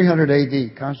 300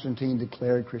 A.D., Constantine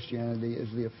declared Christianity as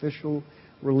the official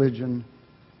religion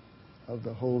of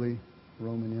the Holy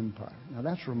Roman Empire. Now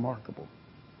that's remarkable.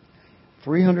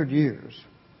 300 years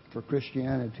for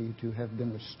Christianity to have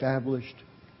been established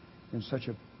in such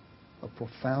a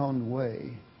profound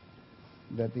way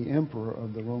that the emperor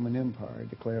of the Roman Empire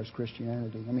declares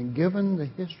Christianity. I mean, given the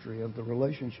history of the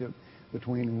relationship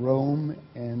between Rome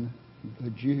and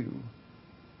the Jew,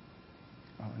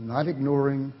 not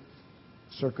ignoring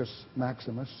Circus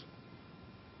Maximus.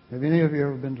 Have any of you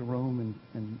ever been to Rome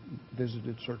and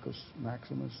visited Circus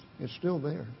Maximus? It's still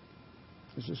there.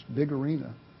 It's this big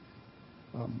arena.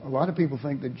 A lot of people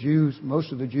think that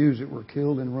most of the Jews that were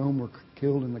killed in Rome were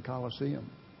killed in the Colosseum.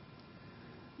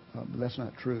 But that's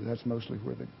not true. That's mostly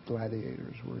where the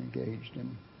gladiators were engaged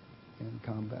in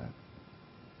combat.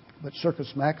 But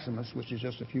Circus Maximus, which is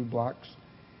just a few blocks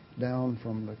down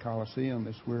from the Colosseum,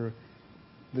 is where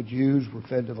the Jews were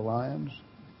fed to the lions.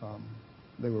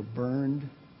 They were burned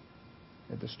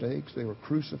at the stakes. They were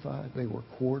crucified. They were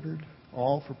quartered,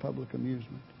 all for public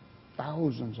amusement.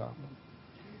 Thousands of them.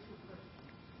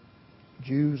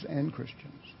 Jews and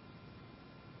Christians.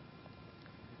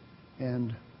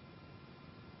 And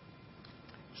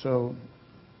so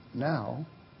now,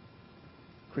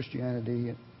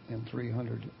 Christianity in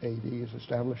 300 A.D. is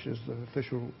established as the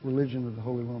official religion of the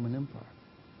Holy Roman Empire.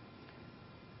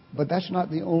 But that's not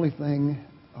the only thing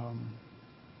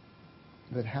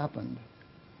that happened.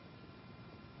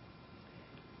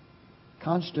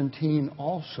 Constantine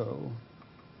also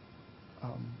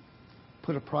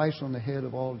put a price on the head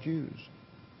of all Jews.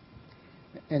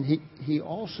 And he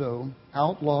also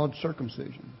outlawed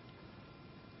circumcision,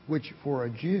 which for a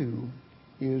Jew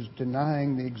is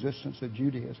denying the existence of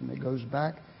Judaism. It goes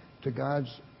back to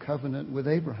God's covenant with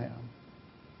Abraham.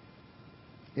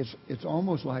 It's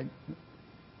almost like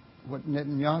what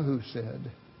Netanyahu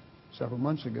said several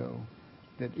months ago,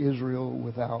 that Israel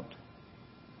without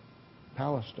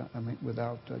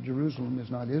Jerusalem is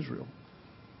not Israel.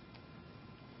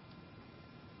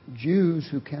 Jews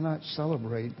who cannot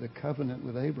celebrate the covenant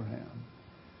with Abraham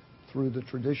through the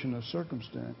tradition of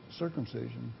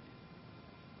circumcision,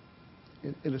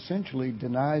 it essentially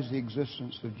denies the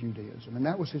existence of Judaism. And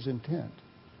that was his intent.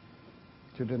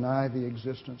 to deny the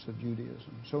existence of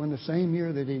Judaism. So in the same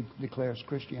year that he declares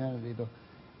Christianity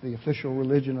the official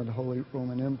religion of the Holy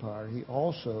Roman Empire, he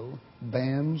also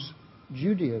bans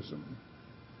Judaism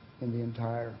in the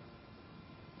entire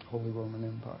Holy Roman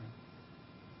Empire.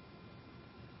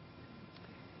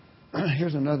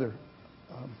 Here's another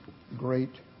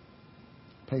great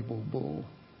papal bull.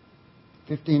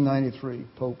 1593,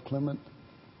 Pope Clement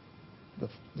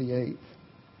the Eighth.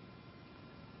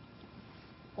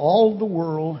 All the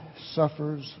world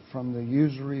suffers from the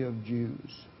usury of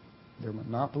Jews, their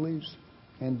monopolies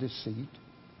and deceit.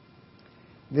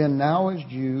 Then now as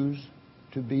Jews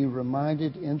to be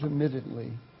reminded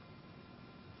intermittently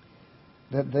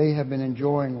that they have been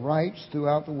enjoying rights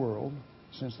throughout the world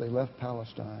since they left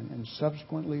Palestine, and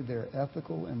subsequently their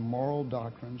ethical and moral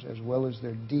doctrines as well as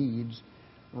their deeds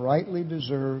rightly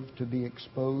deserve to be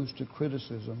exposed to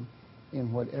criticism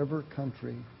in whatever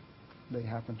country they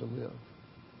happen to live.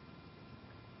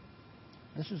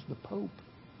 This is the Pope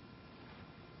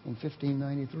in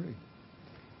 1593.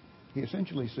 He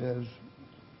essentially says,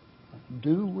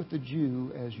 do with the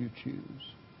Jew as you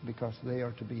choose, because they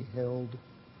are to be held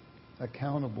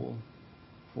accountable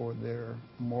for their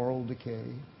moral decay,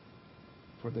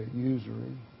 for their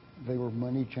usury. They were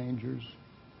money changers,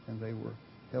 and they were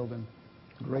held in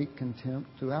great contempt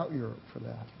throughout Europe for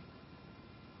that.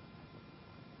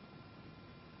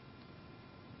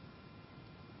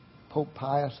 Pope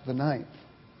Pius IX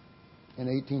in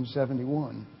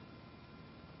 1871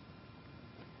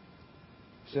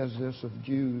 says this of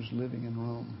Jews living in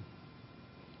Rome.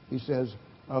 He says,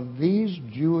 of these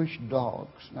Jewish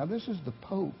dogs, now this is the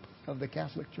Pope of the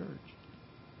Catholic Church.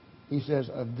 He says,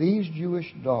 of these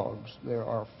Jewish dogs, there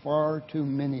are far too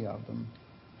many of them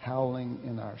howling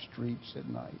in our streets at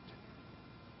night.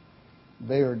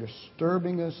 They are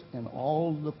disturbing us in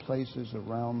all the places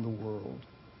around the world.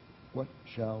 What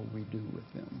shall we do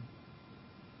with them?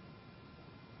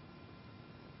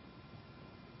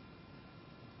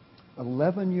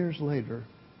 "11 years later,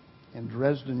 in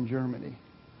Dresden, Germany.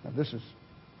 Now this is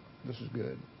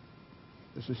good.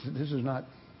 This is not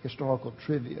historical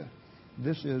trivia.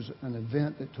 This is an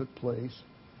event that took place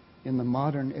in the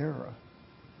modern era,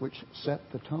 which set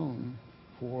the tone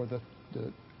for the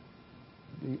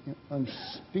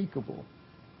unspeakable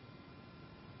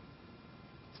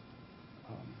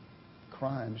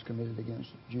crimes committed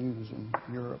against Jews in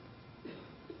Europe.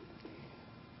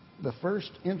 The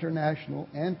first International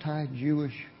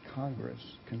Anti-Jewish Congress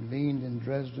convened in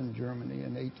Dresden, Germany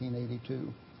in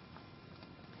 1882.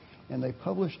 And they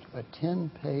published a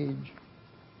 10-page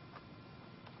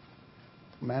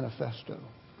manifesto.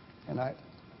 And I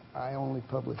only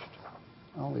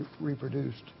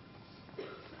reproduced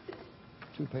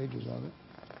 2 pages of it.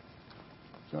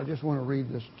 So I just want to read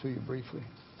this to you briefly.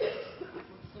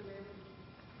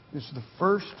 This is the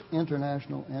first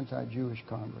International Anti-Jewish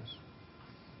Congress.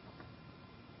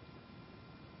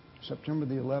 September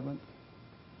the 11th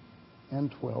and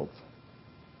 12th,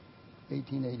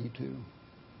 1882.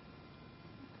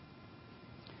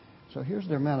 So here's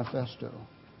their manifesto.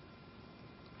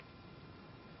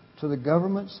 To the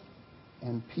governments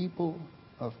and people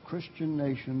of Christian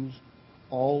nations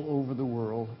all over the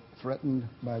world threatened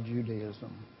by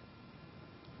Judaism.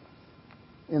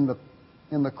 In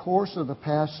the course of the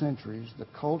past centuries, the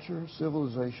culture,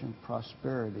 civilization,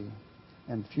 prosperity,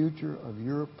 and future of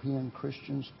European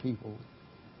Christians people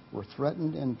were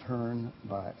threatened in turn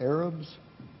by Arabs,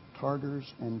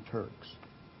 Tartars, and Turks,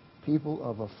 people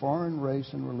of a foreign race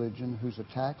and religion whose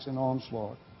attacks and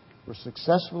onslaught were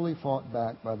successfully fought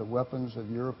back by the weapons of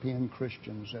European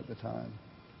Christians at the time.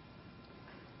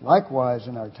 Likewise,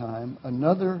 in our time,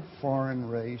 another foreign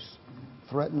race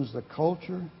threatens the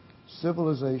culture,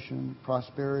 civilization,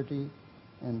 prosperity,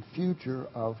 and future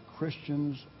of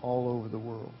Christians all over the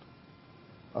world.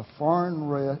 A foreign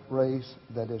race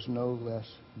that is no less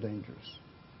dangerous.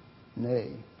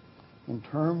 Nay, in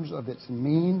terms of its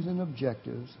means and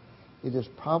objectives, it is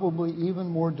probably even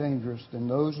more dangerous than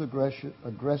those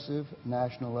aggressive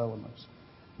national elements.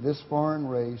 This foreign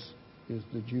race is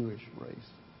the Jewish race.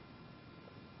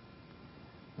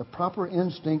 The proper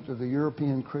instinct of the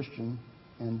European Christian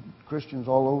and Christians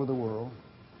all over the world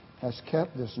has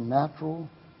kept this natural,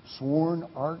 sworn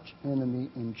arch enemy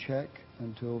in check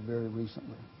until very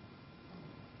recently.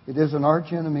 It is an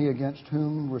arch enemy against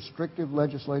whom restrictive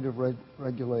legislative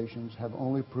regulations have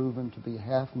only proven to be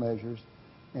half measures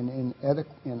and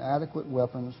inadequate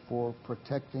weapons for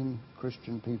protecting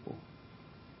Christian people.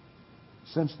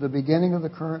 Since the beginning of the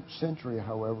current century,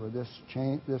 however, this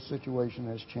situation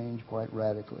has changed quite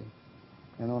radically,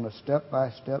 and on a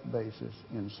step-by-step basis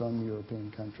in some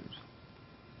European countries.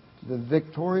 The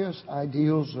victorious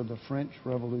ideals of the French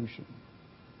Revolution,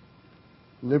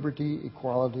 liberty,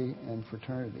 equality, and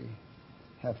fraternity,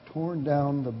 have torn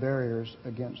down the barriers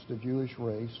against the Jewish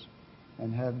race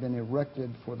and have been erected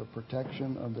for the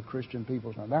protection of the Christian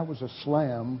peoples. Now, that was a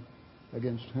slam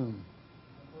against whom?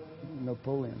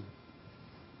 Napoleon.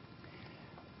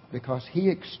 Because he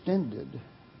extended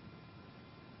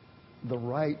the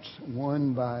rights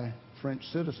won by French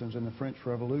citizens in the French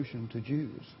Revolution to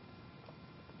Jews.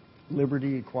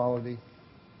 Liberty, equality,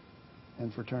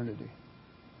 and fraternity.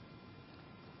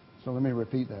 So let me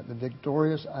repeat that. The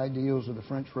victorious ideals of the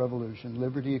French Revolution,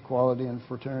 liberty, equality, and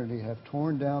fraternity, have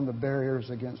torn down the barriers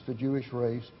against the Jewish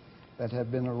race that have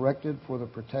been erected for the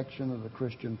protection of the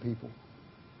Christian people.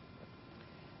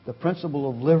 The principle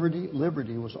of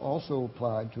liberty was also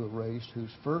applied to a race whose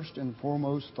first and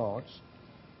foremost thoughts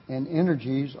and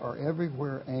energies are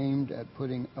everywhere aimed at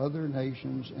putting other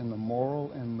nations in the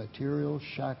moral and material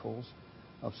shackles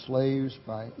of slaves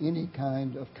by any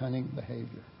kind of cunning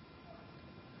behavior.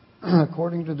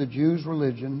 According to the Jews'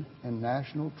 religion and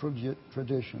national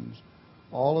traditions,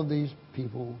 all of these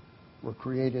people were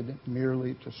created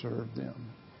merely to serve them.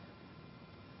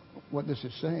 What this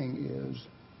is saying is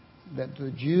that the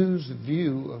Jews'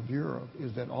 view of Europe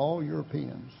is that all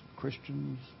Europeans,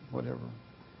 Christians, whatever,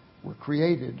 were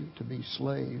created to be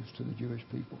slaves to the Jewish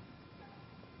people.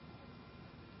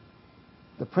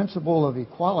 The principle of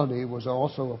equality was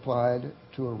also applied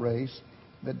to a race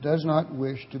that does not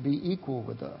wish to be equal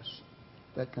with us,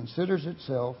 that considers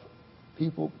itself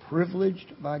people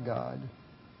privileged by God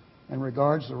and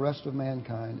regards the rest of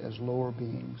mankind as lower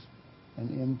beings and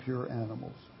impure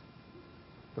animals.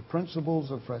 The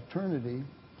principles of fraternity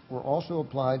were also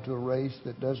applied to a race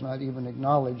that does not even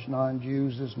acknowledge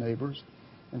non-Jews as neighbors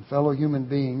and fellow human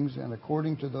beings, and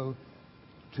according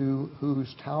to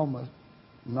whose Talmud,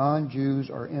 non-Jews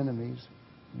are enemies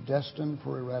destined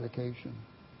for eradication.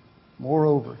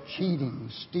 Moreover, cheating,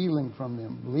 stealing from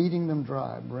them, bleeding them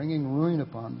dry, bringing ruin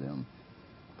upon them,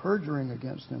 perjuring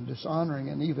against them, dishonoring,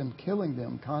 and even killing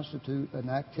them constitute an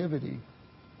activity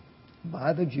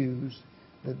by the Jews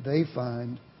that they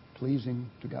find pleasing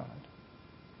to God.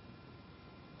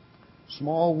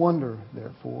 Small wonder,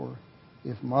 therefore,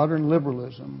 if modern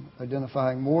liberalism,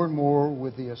 identifying more and more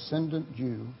with the ascendant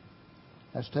Jew,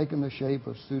 has taken the shape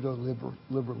of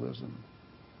pseudo-liberalism.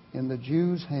 In the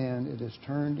Jews' hand, it is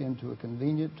turned into a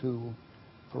convenient tool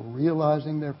for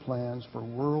realizing their plans for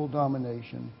world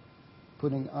domination,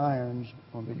 putting irons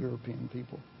on the European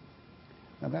people.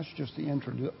 Now, that's just the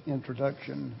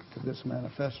introduction to this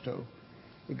manifesto.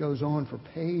 It goes on for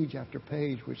page after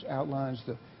page, which outlines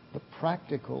the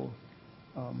practical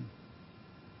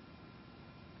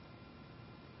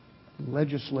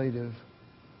legislative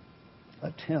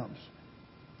attempts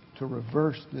to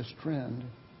reverse this trend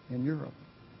in Europe.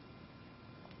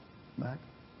 Mac?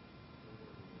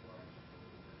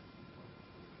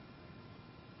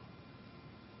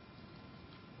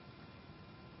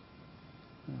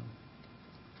 Yeah.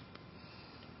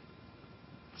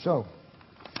 So,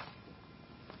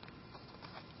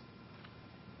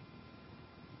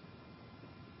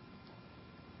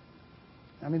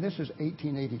 I mean, this is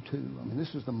 1882. I mean,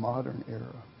 this is the modern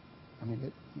era. I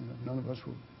mean, none of us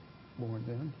were born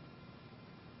then.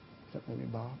 Except maybe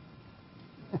Bob.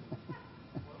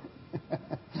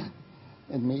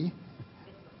 And me.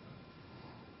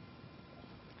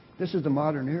 This is the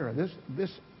modern era.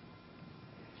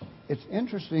 It's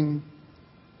interesting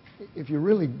if you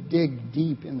really dig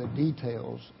deep in the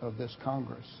details of this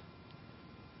Congress.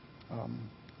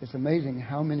 It's amazing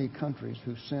how many countries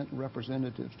who sent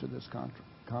representatives to this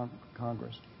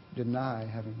Congress deny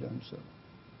having done so.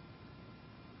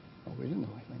 Well, we didn't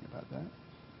know anything about that.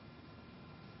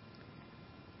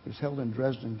 It was held in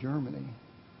Dresden, Germany,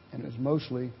 and it was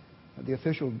mostly, the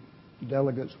official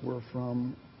delegates were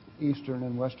from Eastern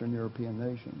and Western European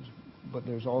nations, but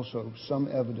there's also some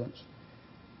evidence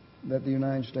that the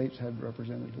United States had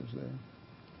representatives there.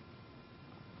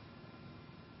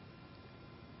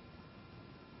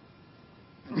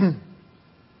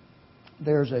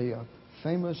 There's a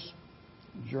famous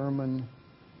German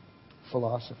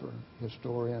philosopher,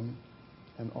 historian,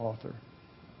 and author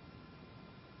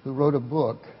who wrote a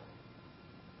book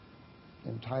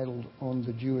entitled On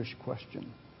the Jewish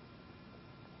Question.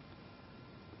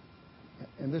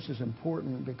 And this is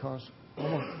important because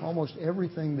almost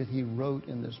everything that he wrote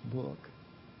in this book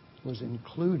was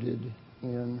included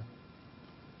in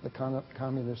the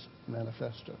Communist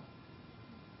Manifesto,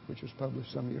 which was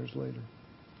published some years later,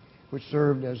 which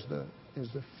served as the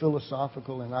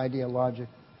philosophical and ideologic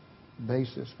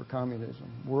basis for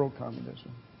communism, world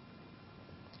communism.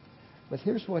 But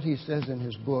here's what he says in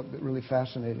his book that really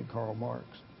fascinated Karl Marx.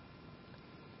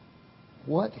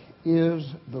 What is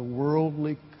the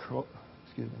worldly cult?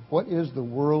 What is the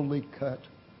worldly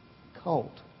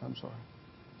cult?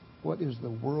 What is the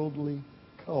worldly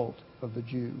cult of the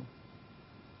Jew?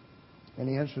 And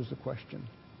he answers the question: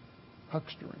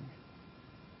 huckstering.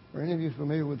 Are any of you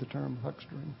familiar with the term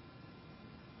huckstering?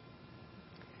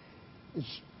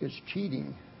 It's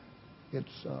cheating.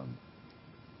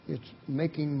 It's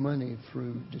making money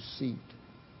through deceit.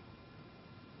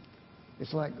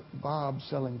 It's like Bob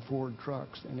selling Ford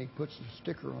trucks, and he puts a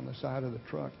sticker on the side of the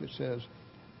truck that says,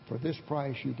 "For this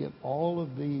price, you get all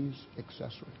of these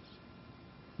accessories,"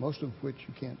 most of which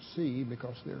you can't see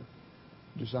because they're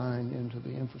designed into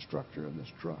the infrastructure of this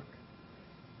truck.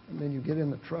 And then you get in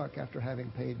the truck after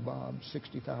having paid Bob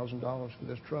 $60,000 for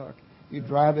this truck. You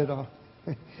drive it off.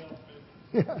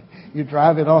 You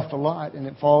drive it off the lot, and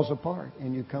it falls apart.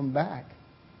 And you come back,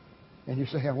 and you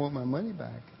say, "I want my money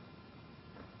back."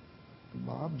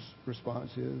 Bob's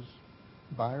response is,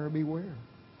 "Buyer beware."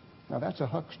 Now, that's a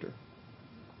huckster.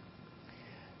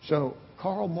 So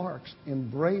Karl Marx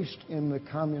embraced in the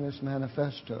Communist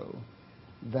Manifesto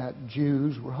that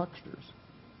Jews were hucksters.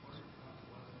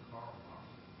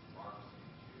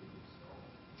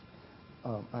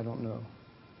 I don't know.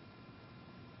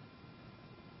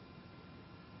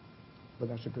 But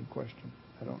that's a good question.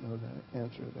 I don't know the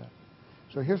answer to that.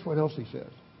 So here's what else he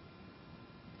says.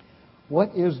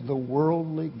 What is the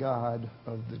worldly god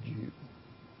of the Jew?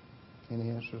 And he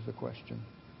answers the question: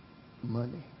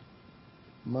 money.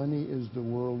 Money is the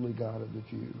worldly god of the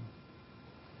Jew.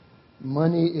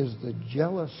 Money is the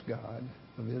jealous god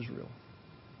of Israel,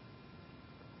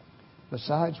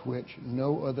 besides which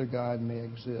no other god may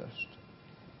exist.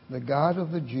 The God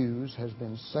of the Jews has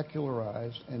been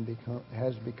secularized and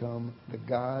has become the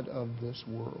God of this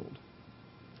world.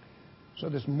 So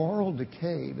this moral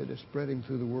decay that is spreading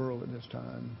through the world at this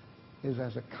time is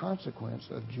as a consequence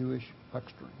of Jewish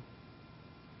huckstering.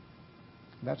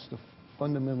 That's the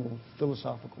fundamental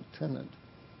philosophical tenet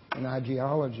and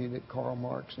ideology that Karl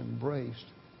Marx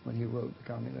embraced when he wrote the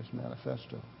Communist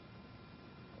Manifesto.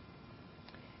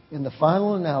 In the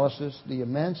final analysis, the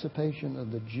emancipation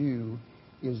of the Jew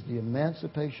is the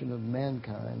emancipation of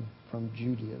mankind from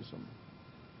Judaism.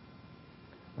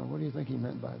 Now, what do you think he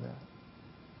meant by that?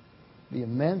 The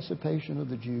emancipation of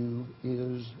the Jew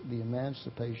is the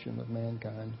emancipation of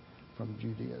mankind from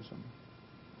Judaism.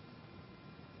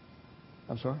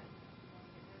 I'm sorry?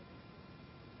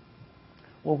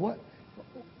 Well,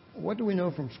 what do we know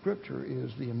from Scripture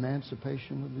is the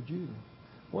emancipation of the Jew?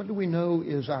 What do we know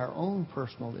is our own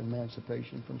personal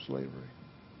emancipation from slavery?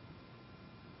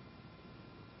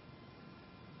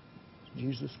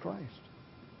 Jesus Christ.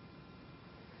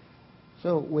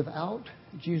 So without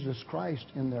Jesus Christ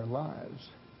in their lives,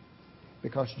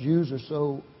 because Jews are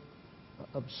so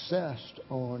obsessed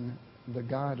on the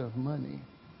God of money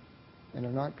and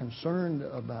are not concerned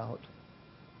about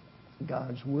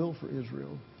God's will for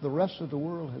Israel, the rest of the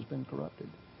world has been corrupted.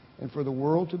 And for the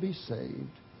world to be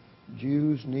saved,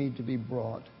 Jews need to be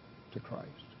brought to Christ.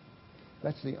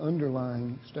 That's the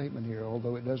underlying statement here,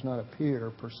 although it does not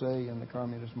appear per se in the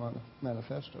Communist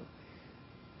Manifesto.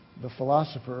 The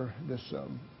philosopher, this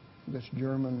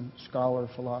German scholar,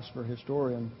 philosopher,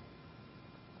 historian,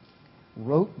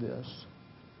 wrote this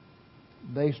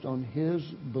based on his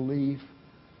belief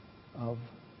of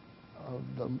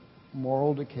the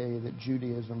moral decay that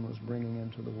Judaism was bringing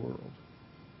into the world.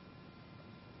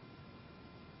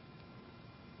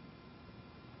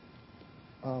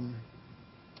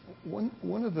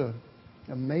 One of the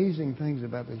amazing things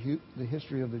about the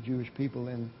history of the Jewish people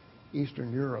in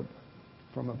Eastern Europe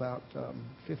from about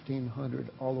 1500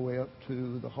 all the way up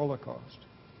to the Holocaust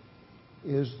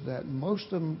is that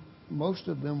most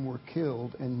of them were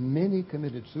killed, and many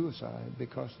committed suicide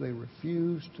because they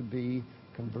refused to be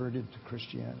converted to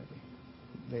Christianity.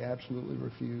 They absolutely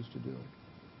refused to do it.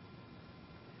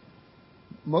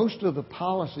 Most of the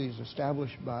policies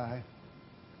established by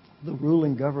the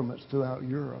ruling governments throughout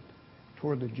Europe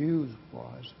toward the Jews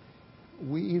was,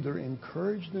 we either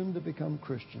encourage them to become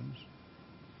Christians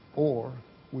or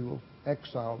we will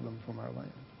exile them from our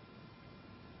land.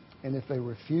 And if they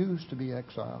refuse to be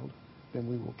exiled, then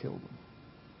we will kill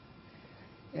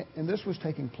them. And this was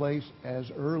taking place as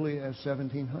early as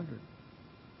 1700.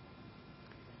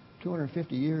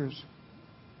 250 years,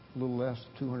 a little less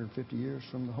than 250 years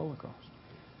from the Holocaust.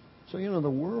 So, the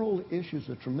world issues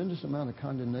a tremendous amount of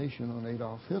condemnation on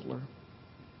Adolf Hitler,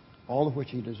 all of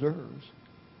which he deserves.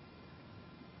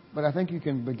 But I think you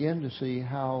can begin to see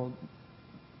how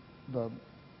the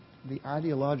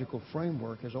ideological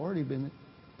framework has already been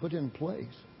put in place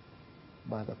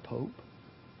by the Pope,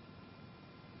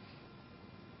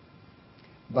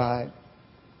 by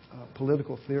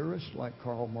political theorists like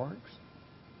Karl Marx.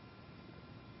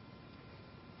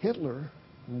 Hitler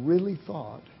really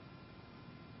thought,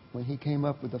 when he came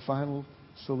up with the final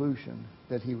solution,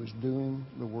 that he was doing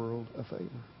the world a favor.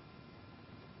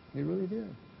 He really did.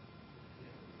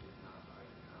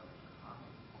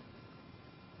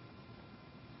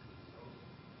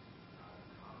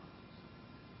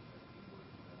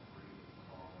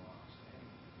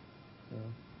 Yeah.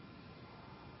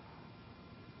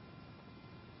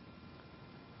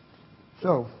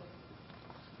 So,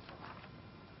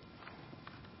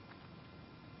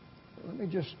 let me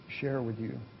just share with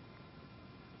you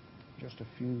just a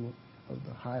few of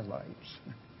the highlights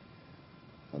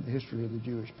of the history of the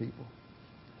Jewish people.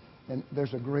 And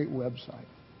there's a great website.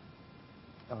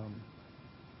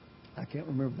 I can't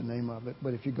remember the name of it,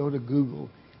 but if you go to Google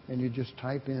and you just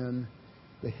type in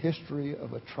the history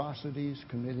of atrocities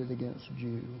committed against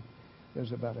Jews,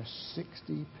 there's about a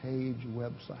 60-page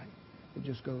website. It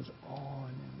just goes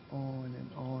on and on and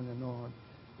on and on,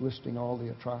 listing all the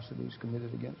atrocities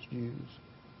committed against Jews.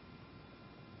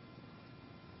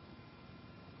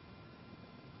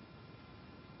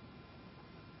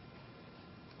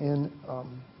 In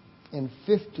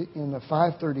the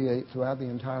 538, throughout the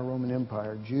entire Roman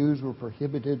Empire, Jews were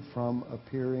prohibited from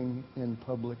appearing in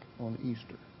public on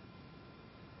Easter.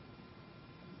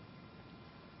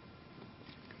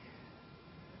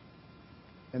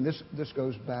 And this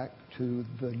goes back to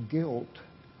the guilt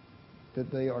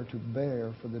that they are to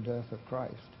bear for the death of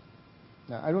Christ.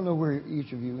 Now, I don't know where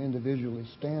each of you individually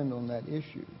stand on that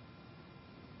issue.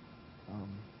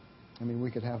 We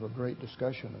could have a great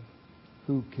discussion of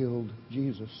who killed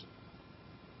Jesus.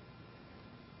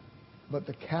 But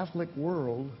the Catholic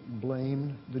world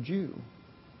blamed the Jew.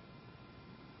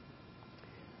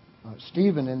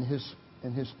 Stephen, in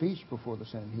his speech before the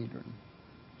Sanhedrin,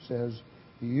 says,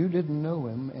 "You didn't know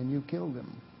him and you killed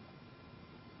him."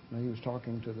 Now, he was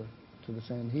talking to the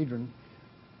Sanhedrin,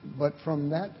 but from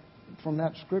that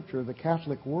scripture, the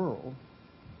Catholic world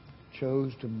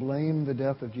chose to blame the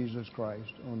death of Jesus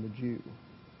Christ on the Jew.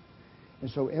 And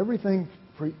so everything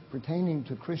pertaining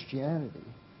to Christianity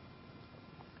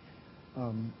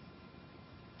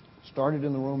started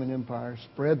in the Roman Empire,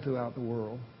 spread throughout the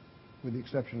world, with the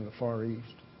exception of the Far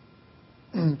East.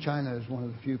 China is one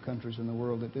of the few countries in the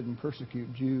world that didn't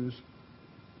persecute Jews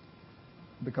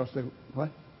because they... What?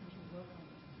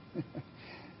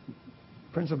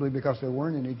 Principally because there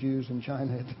weren't any Jews in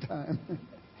China at the time.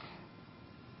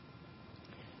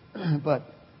 But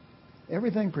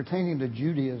everything pertaining to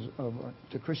Judaism,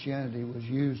 to Christianity, was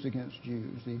used against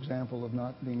Jews. The example of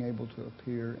not being able to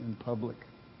appear in public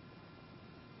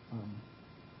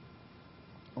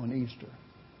on Easter.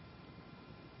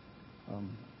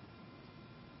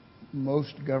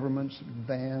 Most governments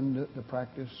banned the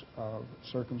practice of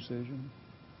circumcision.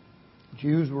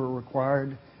 Jews were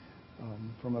required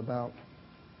from about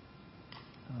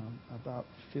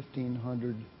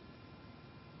 1500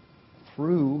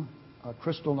 through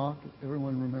Kristallnacht.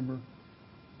 Everyone remember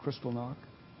Kristallnacht?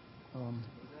 Was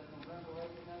that November 8,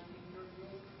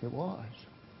 1938? It was.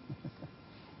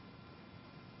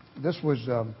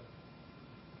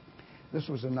 This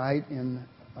was a night in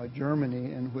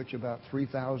Germany in which about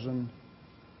 3,000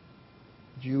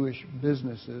 Jewish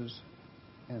businesses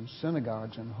and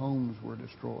synagogues and homes were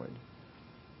destroyed.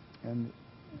 And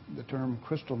the term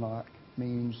Kristallnacht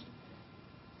means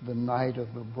the night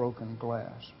of the broken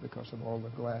glass, because of all the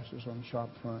glasses on shop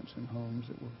fronts and homes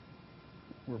that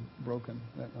were broken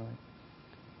that night.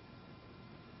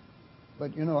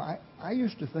 But I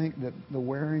used to think that the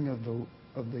wearing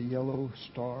of the yellow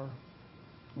star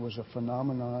was a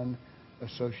phenomenon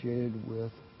associated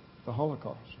with the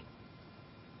Holocaust.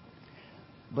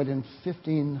 But in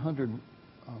 1500,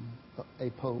 a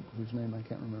pope, whose name I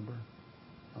can't remember,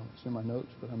 it's in my notes,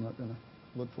 but I'm not going to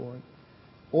look for it,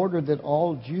 ordered that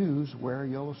all Jews wear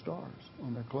yellow stars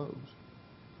on their clothes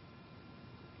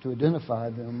to identify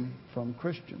them from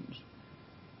Christians.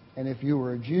 And if you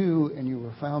were a Jew and you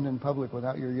were found in public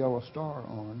without your yellow star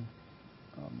on,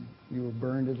 you were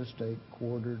burned at a stake,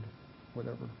 quartered,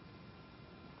 whatever.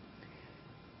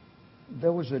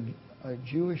 There was a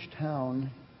Jewish town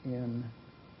in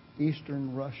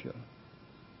eastern Russia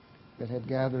that had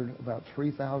gathered about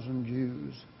 3,000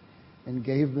 Jews and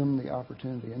gave them the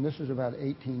opportunity, and this is about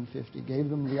 1850, gave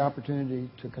them the opportunity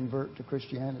to convert to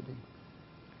Christianity.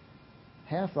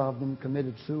 Half of them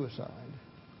committed suicide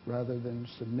rather than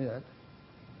submit.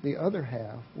 The other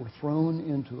half were thrown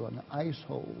into an ice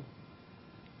hole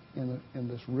in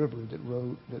this river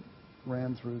that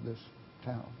ran through this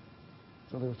town.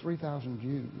 So there were 3,000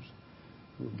 Jews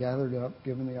who were gathered up,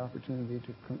 given the opportunity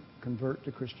to convert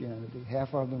to Christianity.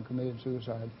 Half of them committed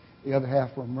suicide. The other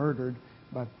half were murdered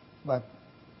by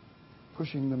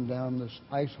pushing them down this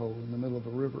ice hole in the middle of a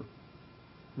river.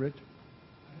 Rich? I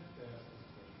have to ask this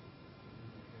question.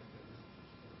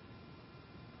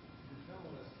 You're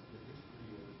telling us the history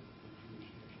of the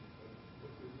Jewish nation, but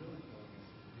what you're really telling us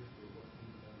is the history of what's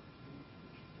being done to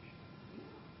the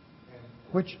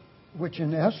Jewish nation. Which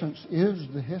in essence is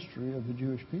the history of the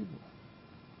Jewish people.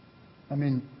 I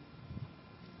mean,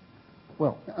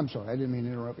 well, I'm sorry, I didn't mean to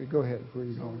interrupt you. Go ahead. Where are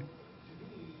you going? To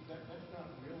me, that's not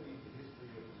really the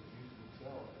history of the Jews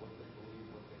themselves, what they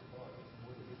believe, what they thought. It's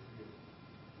more the history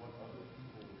of what other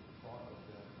people thought of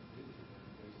them and did to them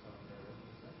based on their own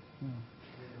perception.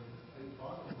 Yeah. It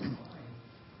boggles the mind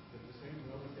that the same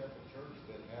Roman Catholic Church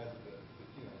that has the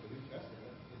New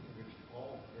Testament, in which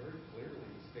Paul very clearly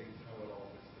states how it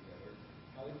all fits together,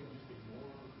 how they can just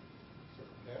ignore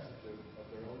certain passages of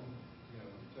their own New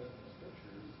Testament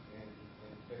scriptures and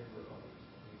in favor of others.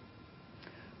 I mean,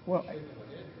 well, shaking my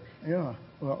head here. yeah,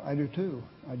 well, I do too.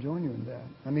 I join you in that.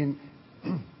 I mean,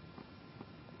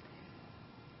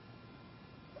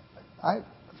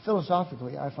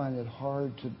 philosophically, I find it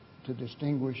hard to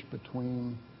distinguish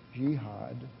between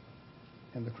jihad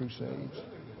and the Crusades.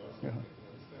 Yeah.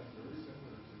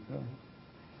 Yeah.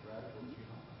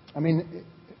 I mean,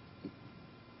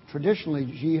 traditionally,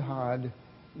 jihad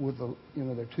with there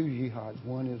are two jihads.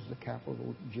 One is the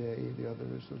capital J, the other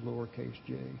is the lowercase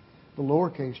j. The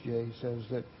lowercase j says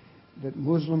that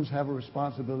Muslims have a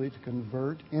responsibility to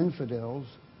convert infidels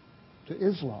to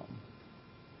Islam.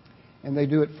 And they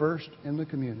do it first in the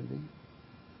community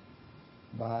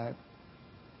by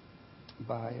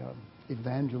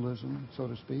evangelism, so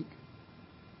to speak,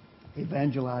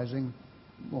 evangelizing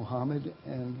Muhammad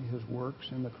and his works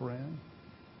in the Quran.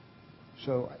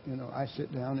 So, I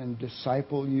sit down and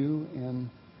disciple you in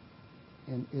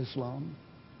Islam.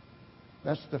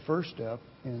 That's the first step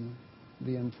in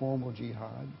the informal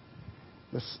jihad.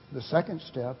 The second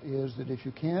step is that if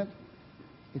you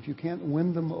can't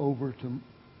win them over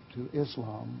to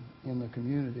Islam in the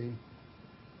community,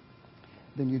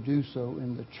 then you do so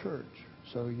in the church.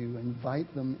 So you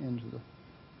invite them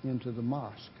into the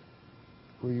mosque,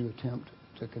 where you attempt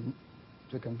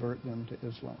to convert them to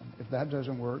Islam. If that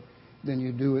doesn't work, then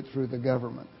you do it through the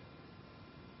government.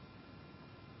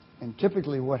 And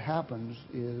typically what happens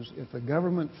is if the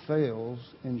government fails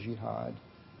in jihad,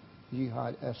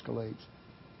 jihad escalates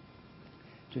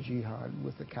to jihad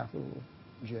with the capital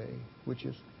J, which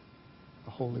is a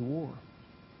holy war.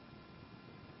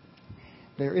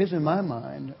 There is, in my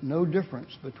mind, no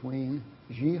difference between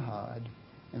jihad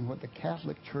and what the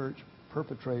Catholic Church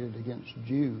perpetrated against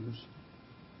Jews,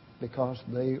 because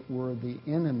they were the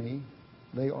enemy,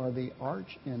 they are the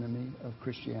arch enemy of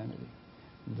Christianity.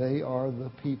 They are the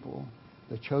people,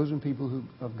 the chosen people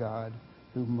of God,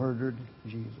 who murdered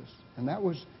Jesus. And that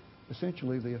was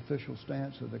essentially the official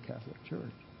stance of the Catholic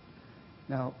Church.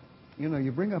 Now,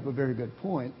 you bring up a very good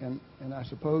point, and I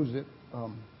suppose that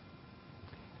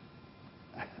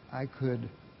I could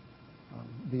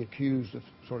be accused of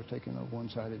sort of taking a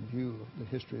one-sided view of the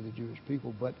history of the Jewish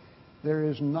people, but there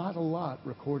is not a lot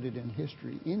recorded in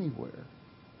history anywhere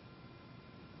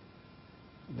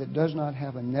that does not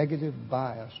have a negative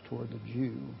bias toward the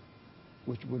Jew,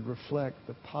 which would reflect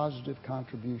the positive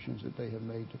contributions that they have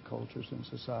made to cultures and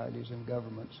societies and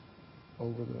governments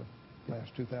over the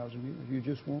last 2,000 years. You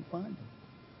just won't find them.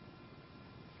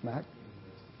 Mac?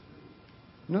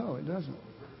 No, it doesn't.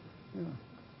 Yeah.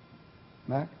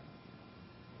 Mac?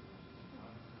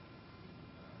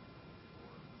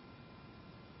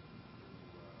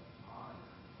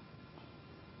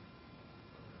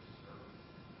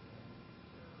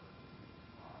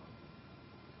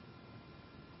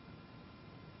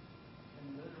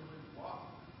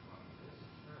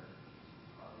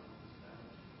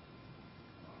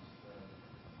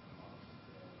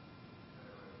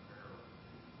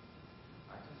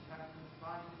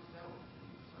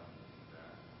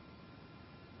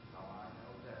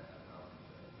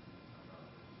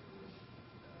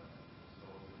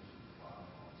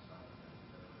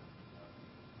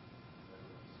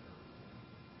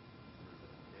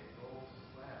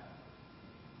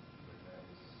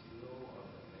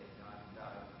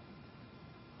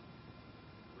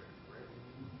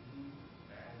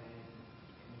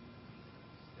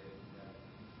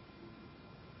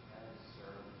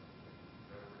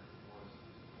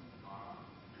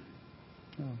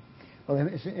 Well,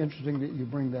 it's interesting that you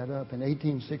bring that up. In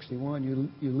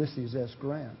 1861, Ulysses S.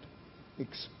 Grant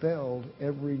expelled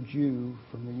every Jew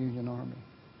from the Union Army.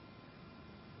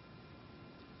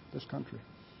 This country.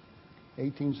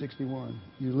 1861.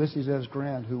 Ulysses S.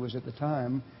 Grant, who was at the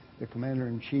time the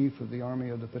commander-in-chief of the Army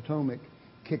of the Potomac,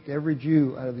 kicked every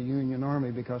Jew out of the Union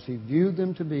Army because he viewed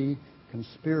them to be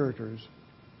conspirators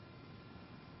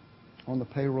on the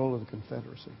payroll of the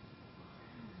Confederacy.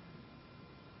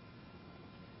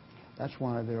 That's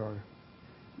why there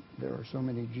are so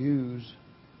many Jews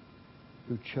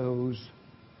who chose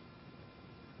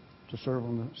to serve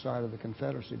on the side of the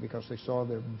Confederacy, because they saw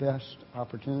their best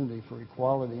opportunity for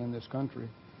equality in this country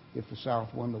if the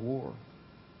South won the war.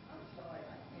 I'm sorry,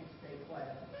 I can't stay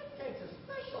quiet. That takes a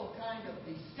special kind of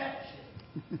deception.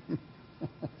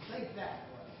 Think that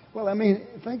way. Well, I mean,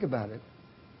 think about it,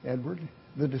 Edward.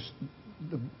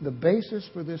 The basis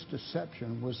for this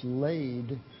deception was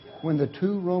laid when the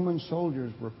 2 Roman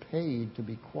soldiers were paid to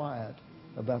be quiet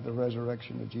about the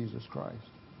resurrection of Jesus Christ.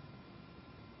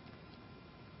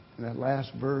 And that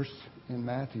last verse in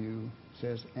Matthew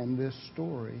says, and this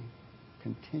story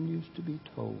continues to be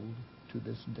told to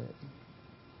this day.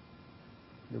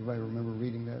 Everybody remember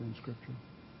reading that in Scripture?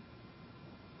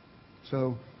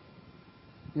 So,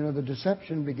 the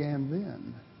deception began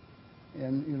then.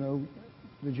 And,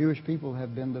 the Jewish people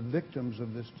have been the victims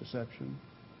of this deception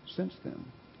since then.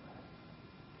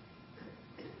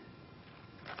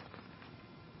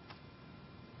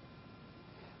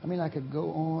 I mean, I could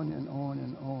go on and on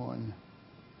and on,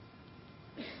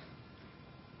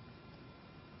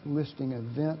 listing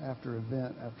event after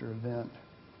event after event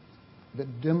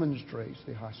that demonstrates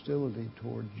the hostility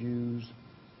toward Jews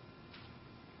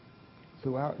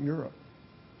throughout Europe,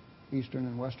 Eastern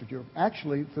and Western Europe,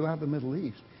 actually throughout the Middle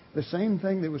East. The same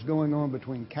thing that was going on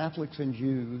between Catholics and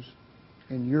Jews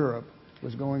in Europe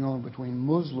was going on between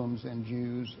Muslims and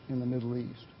Jews in the Middle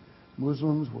East.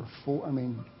 Muslims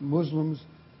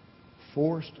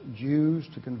forced Jews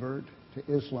to convert to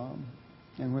Islam,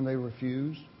 and when they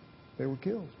refused, they were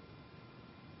killed.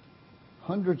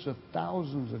 Hundreds of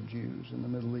thousands of Jews in the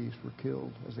Middle East were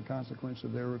killed as a consequence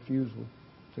of their refusal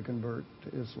to convert to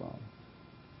Islam.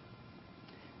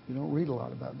 You don't read a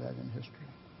lot about that in history.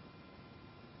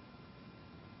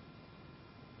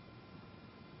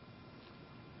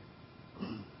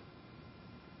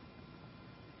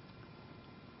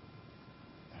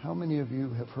 How many of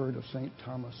you have heard of St.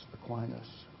 Thomas Aquinas?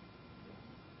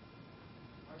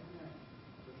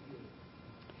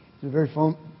 He's a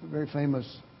very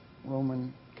famous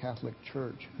Roman Catholic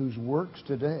church whose works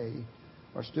today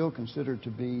are still considered to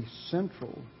be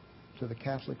central to the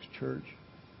Catholic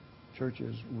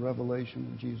Church's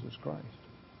revelation of Jesus Christ.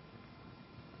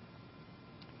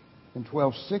 In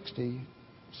 1260,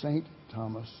 St.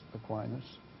 Thomas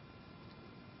Aquinas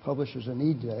publishes an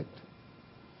edict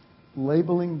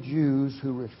labeling Jews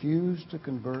who refuse to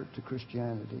convert to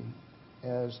Christianity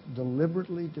as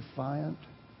deliberately defiant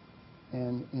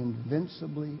and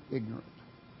invincibly ignorant.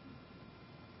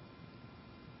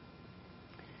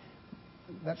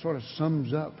 That sort of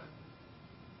sums up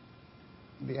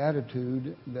the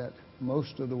attitude that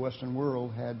most of the Western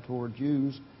world had toward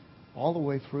Jews all the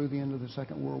way through the end of the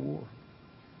Second World War.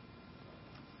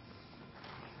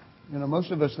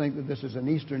 Most of us think that this is an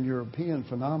Eastern European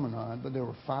phenomenon, but there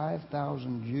were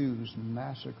 5,000 Jews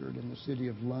massacred in the city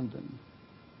of London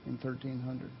in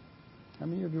 1300. How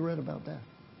many of you read about that?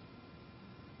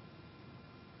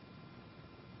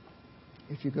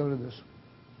 If you go to this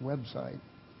website,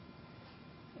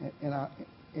 and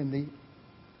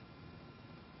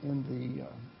in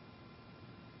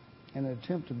an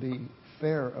attempt to be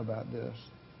fair about this,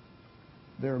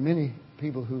 there are many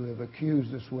people who have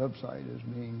accused this website as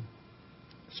being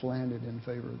slanted in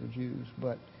favor of the Jews.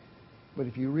 But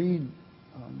if you read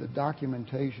the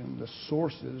documentation, the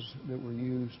sources that were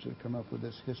used to come up with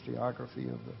this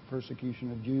historiography of the persecution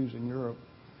of Jews in Europe,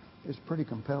 it's pretty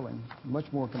compelling,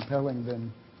 much more compelling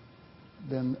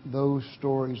than those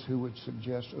stories who would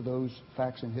suggest, or those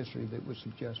facts in history that would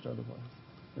suggest otherwise.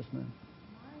 Yes, ma'am.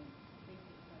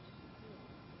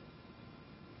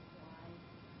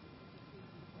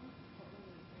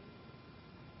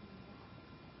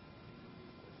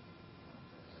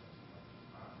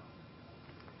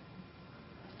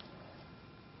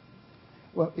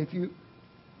 Well, if you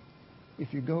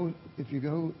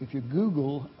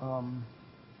Google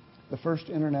the First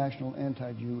International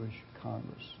Anti-Jewish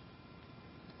Congress,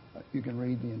 you can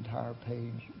read the entire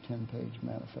 10-page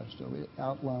manifesto. It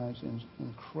outlines in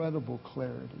incredible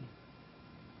clarity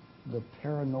the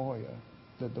paranoia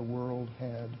that the world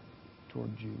had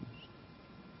toward Jews.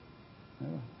 Yeah.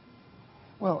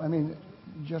 Well, I mean,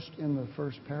 just in the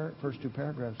first 2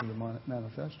 paragraphs of the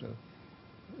manifesto,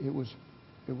 it was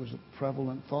a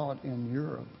prevalent thought in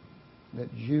Europe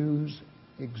that Jews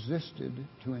existed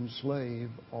to enslave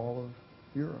all of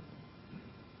Europe.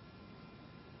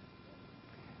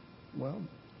 Well, Was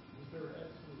there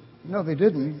absolutely no, they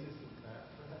didn't. basis in fact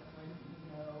for that claim?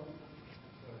 No.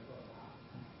 So I thought,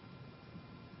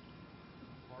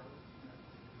 part of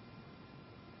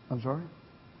that. I'm sorry?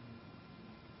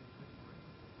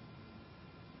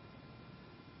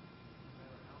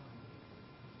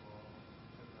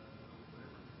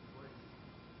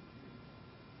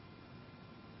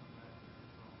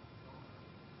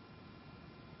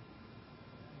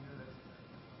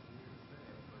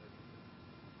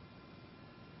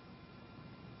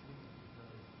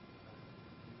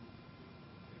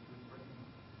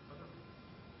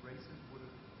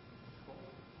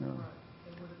 No. They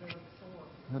would have been absorbed.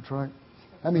 That's right.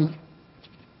 I mean,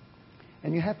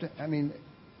 and you have to, I mean,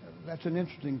 that's an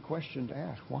interesting question to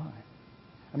ask. Why?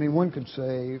 I mean, one could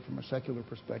say, from a secular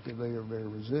perspective, they are very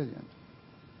resilient.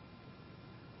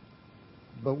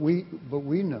 But we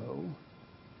know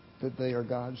that they are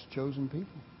God's chosen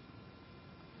people.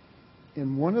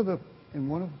 In one of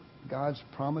God's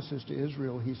promises to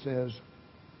Israel, He says,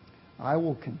 "I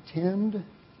will contend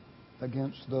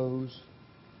against those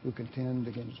who contend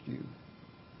against you."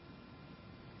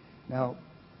 Now,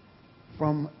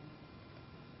 from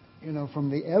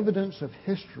the evidence of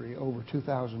history over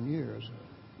 2,000 years,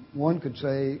 one could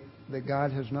say that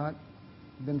God has not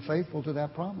been faithful to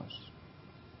that promise.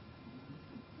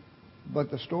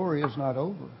 But the story is not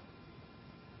over.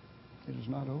 It is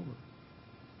not over.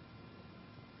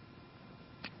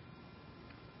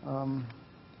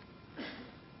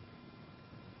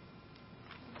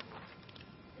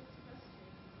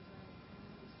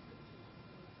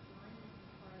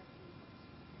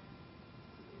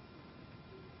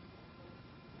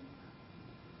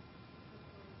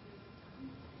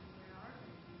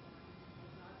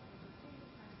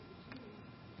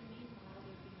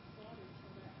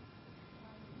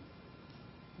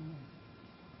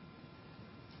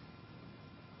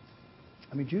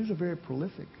 I mean, Jews are very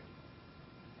prolific.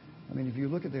 I mean, if you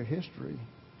look at their history,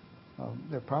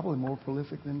 they're probably more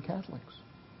prolific than Catholics.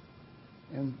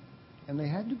 And they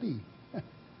had to be.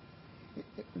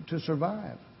 To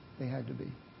survive, they had to be.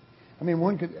 I mean,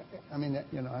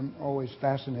 I'm always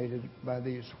fascinated by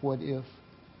these what-if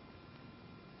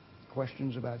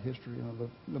questions about history.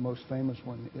 The most famous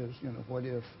one is, what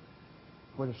if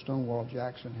Stonewall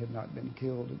Jackson had not been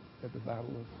killed at the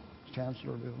Battle of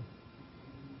Chancellorsville?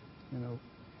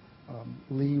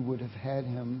 Lee would have had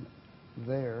him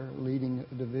there leading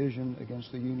a division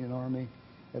against the Union Army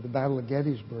at the Battle of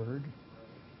Gettysburg,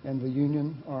 and the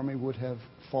Union Army would have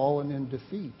fallen in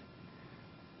defeat.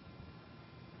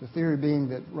 The theory being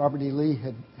that Robert E. Lee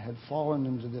had fallen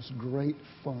into this great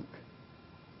funk.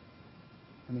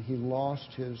 I mean, he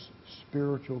lost his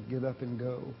spiritual get up and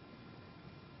go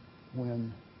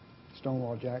when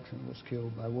Stonewall Jackson was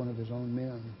killed by one of his own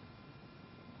men,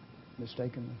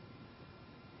 mistakenly.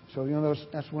 So,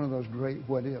 that's one of those great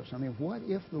what-ifs. I mean, what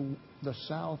if the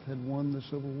South had won the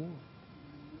Civil War?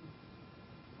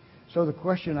 So the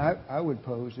question I would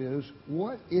pose is,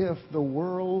 what if the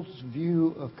world's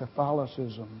view of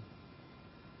Catholicism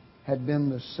had been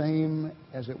the same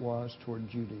as it was toward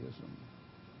Judaism?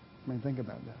 I mean, think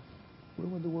about that. Where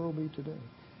would the world be today?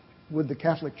 Would the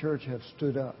Catholic Church have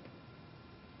stood up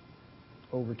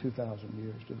over 2,000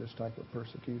 years to this type of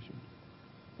persecution?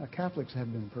 Now, Catholics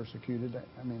have been persecuted.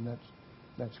 I mean,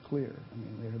 that's clear. I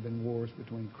mean, there have been wars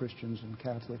between Christians and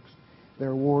Catholics. There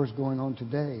are wars going on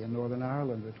today in Northern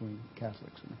Ireland between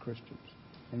Catholics and Christians,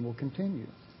 and will continue.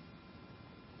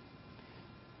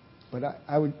 But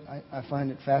I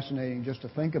find it fascinating just to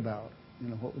think about,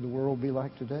 what would the world be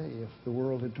like today if the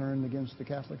world had turned against the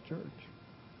Catholic Church?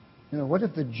 What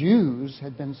if the Jews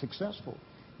had been successful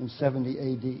in 70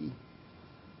 A.D.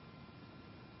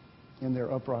 in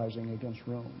their uprising against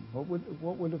Rome?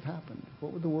 What would have happened?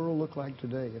 What would the world look like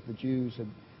today if the Jews had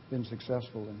been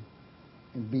successful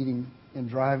in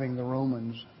driving the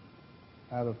Romans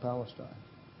out of Palestine?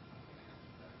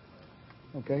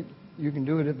 Okay, you can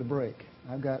do it at the break.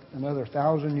 I've got another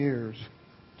 1,000 years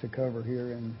to cover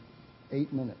here in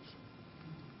 8 minutes.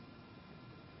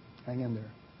 Hang in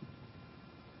there.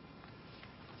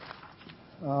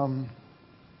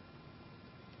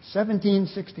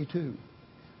 1762,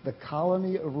 the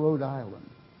colony of Rhode Island,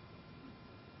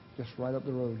 just right up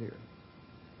the road here,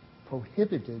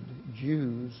 prohibited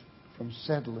Jews from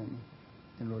settling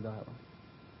in Rhode Island.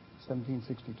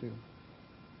 1762.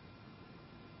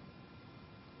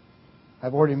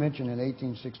 I've already mentioned in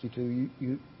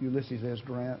 1862, Ulysses S.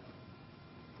 Grant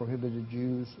prohibited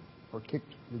Jews or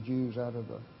kicked the Jews out of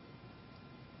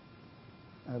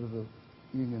the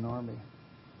Union Army.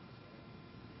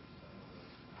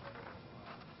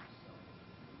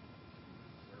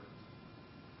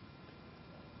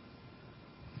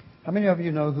 How many of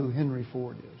you know who Henry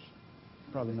Ford is?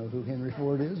 You probably know who Henry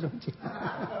Ford is, don't you?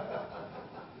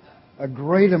 A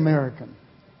great American.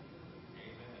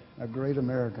 A great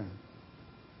American.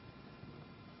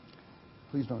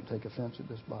 Please don't take offense at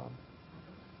this, Bob.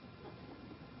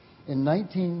 In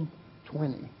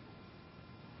 1920,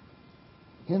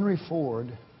 Henry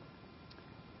Ford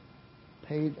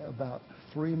paid about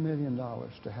 $3 million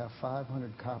to have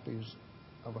 500 copies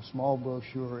of a small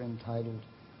brochure entitled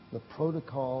The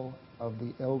Protocol of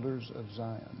the Elders of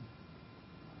Zion,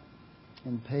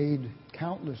 and paid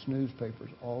countless newspapers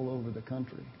all over the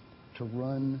country to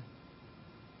run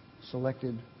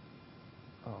selected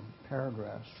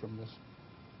paragraphs from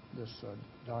this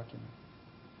document.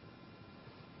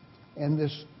 And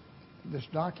this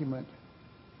document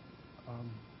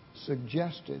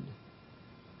suggested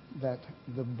that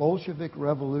the Bolshevik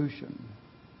Revolution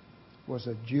was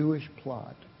a Jewish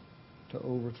plot to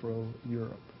overthrow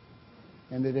Europe,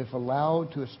 and that if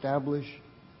allowed to establish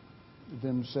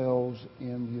themselves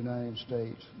in the United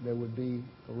States, there would be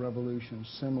a revolution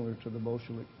similar to the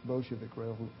Bolshevik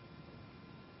Revolution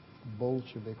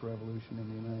in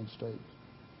the United States.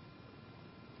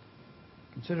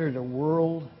 Considered a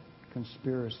world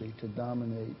conspiracy to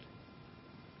dominate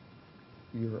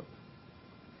Europe.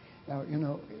 Now, you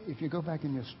know, if you go back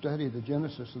and you study the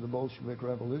genesis of the Bolshevik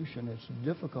Revolution, it's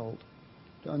difficult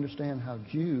to understand how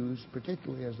Jews,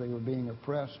 particularly as they were being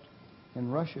oppressed in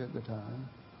Russia at the time,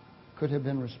 could have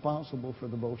been responsible for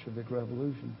the Bolshevik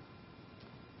Revolution.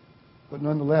 But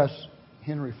nonetheless,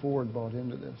 Henry Ford bought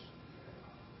into this.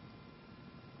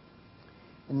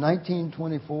 In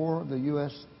 1924, the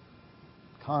U.S.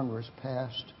 Congress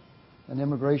passed an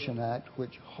Immigration Act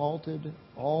which halted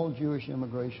all Jewish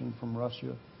immigration from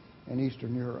Russia and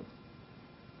Eastern Europe.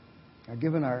 Now,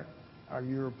 given our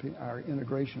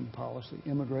immigration policies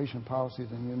in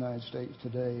the United States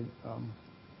today,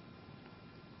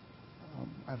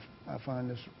 I find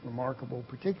this remarkable,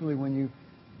 particularly when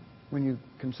you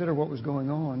consider what was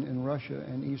going on in Russia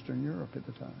and Eastern Europe at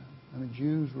the time. I mean,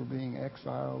 Jews were being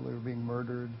exiled, they were being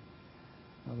murdered,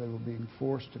 they were being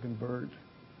forced to convert,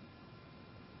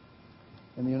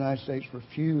 and the United States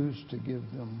refused to give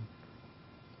them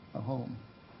a home.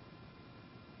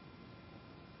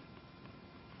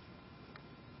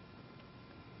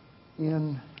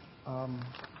 In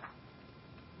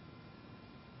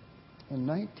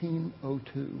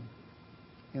 1902,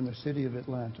 in the city of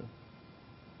Atlanta,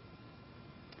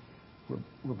 where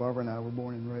Barbara and I were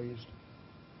born and raised,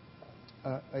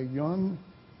 a young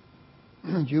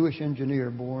Jewish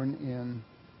engineer born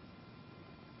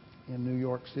in New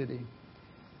York City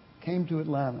came to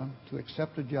Atlanta to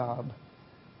accept a job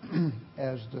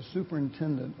as the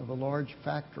superintendent of a large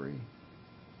factory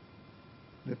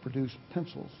that produced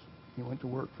pencils. He went to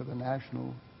work for the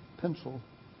National Pencil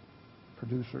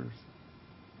Producers.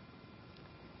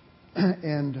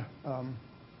 And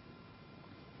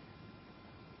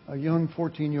a young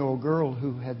 14-year-old girl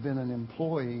who had been an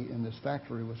employee in this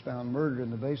factory was found murdered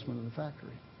in the basement of the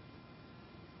factory.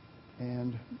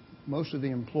 And most of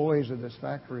the employees of this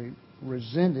factory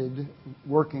resented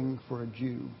working for a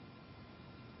Jew.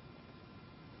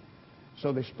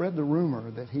 So they spread the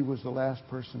rumor that he was the last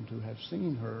person to have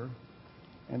seen her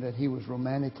and that he was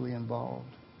romantically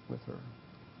involved with her.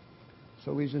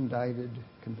 So he's indicted,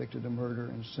 convicted of murder,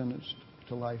 and sentenced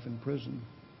to life in prison.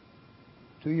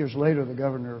 2 years later, the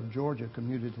governor of Georgia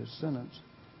commuted his sentence.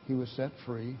 He was set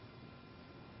free.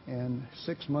 And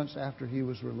 6 months after he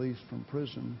was released from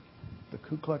prison, the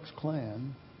Ku Klux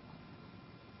Klan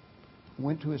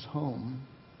went to his home,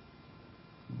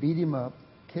 beat him up,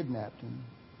 kidnapped him,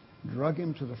 drug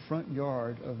him to the front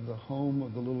yard of the home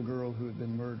of the little girl who had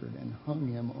been murdered, and hung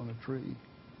him on a tree.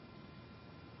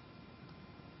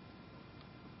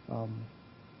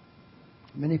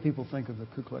 Many people think of the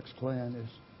Ku Klux Klan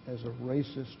as a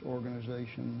racist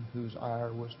organization whose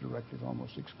ire was directed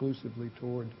almost exclusively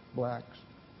toward blacks.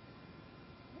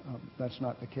 That's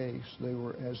not the case. They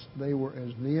were as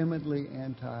vehemently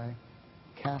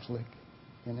anti-Catholic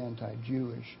and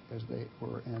anti-Jewish as they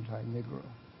were anti-Negro.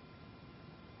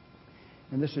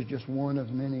 And this is just one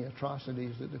of many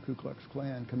atrocities that the Ku Klux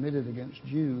Klan committed against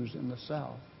Jews in the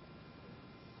South.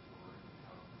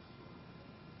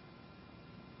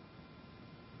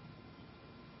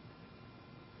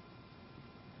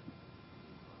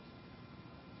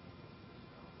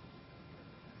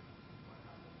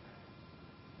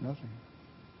 Nothing.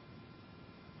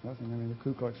 I mean, the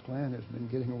Ku Klux Klan has been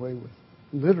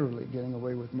literally getting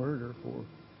away with murder for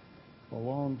a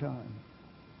long time.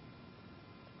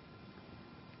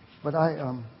 But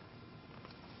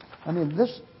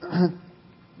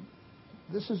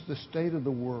this is the state of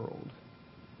the world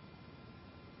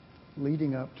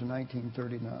leading up to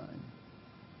 1939.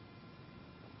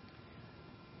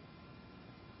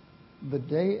 The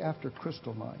day after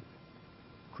Kristallnacht,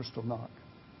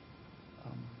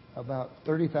 about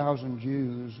 30,000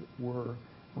 Jews were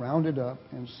rounded up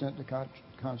and sent to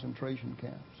concentration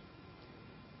camps.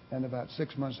 And about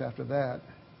 6 months after that,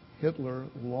 Hitler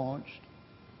launched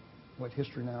what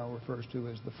history now refers to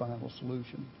as the final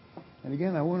solution. And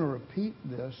again, I want to repeat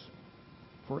this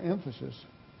for emphasis,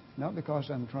 not because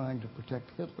I'm trying to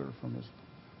protect Hitler from his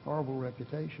horrible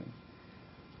reputation,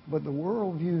 but the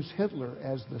world views Hitler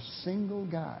as the single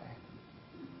guy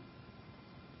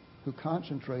who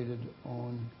concentrated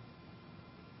on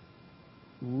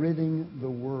ridding the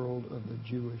world of the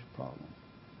Jewish problem.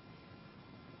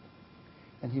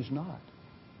 And he's not.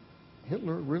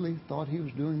 Hitler really thought he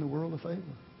was doing the world a favor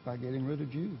by getting rid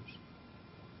of Jews.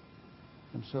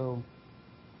 And so,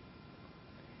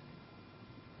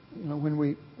 you know,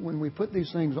 when we put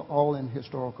these things all in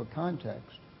historical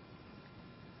context,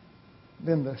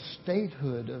 then the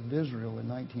statehood of Israel in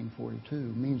 1942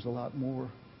 means a lot more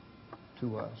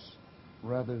to us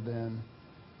rather than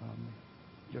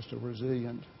just a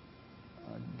resilient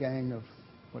gang of,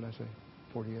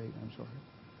 48, I'm sorry,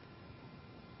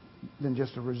 than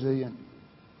just a resilient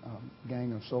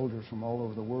gang of soldiers from all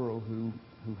over the world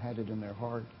who had it in their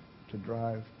heart to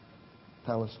drive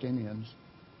Palestinians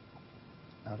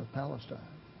out of Palestine.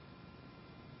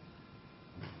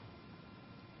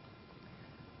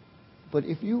 But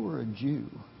if you were a Jew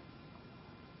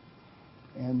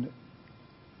and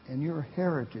your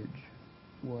heritage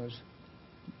was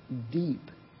deep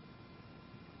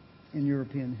in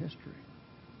European history,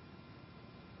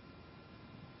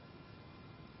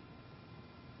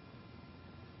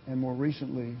 and more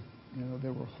recently, you know,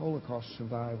 there were Holocaust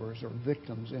survivors or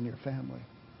victims in your family,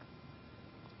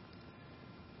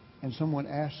 and someone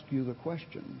asked you the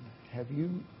question, have you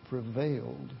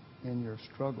prevailed in your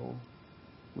struggle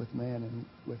with man and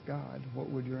with God, what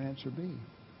would your answer be?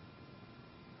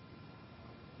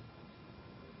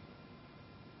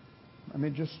 I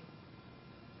mean, just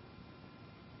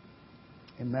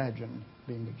imagine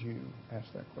being a Jew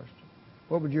asked that question.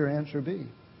 What would your answer be?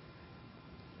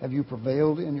 Have you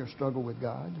prevailed in your struggle with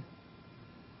God?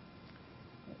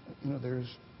 You know,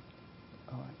 there's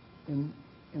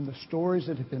in the stories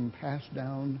that have been passed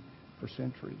down for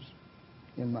centuries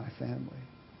in my family,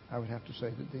 I would have to say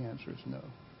that the answer is no.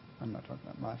 I'm not talking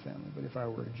about my family, but if I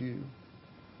were a Jew,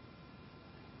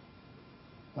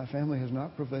 my family has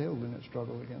not prevailed in its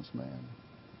struggle against man,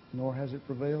 nor has it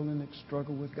prevailed in its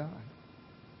struggle with God.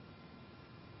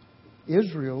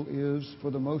 Israel is,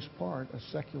 for the most part, a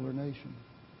secular nation,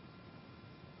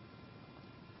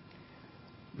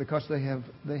 because they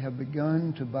have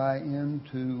begun to buy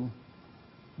into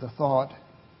the thought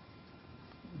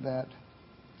that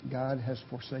God has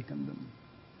forsaken them.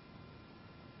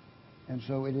 And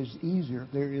so it is easier,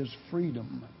 there is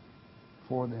freedom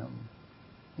for them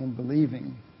in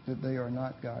believing that they are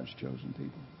not God's chosen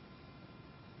people.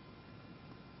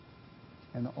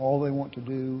 And all they want to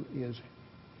do is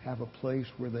have a place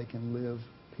where they can live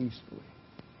peacefully.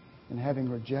 And having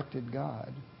rejected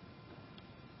God,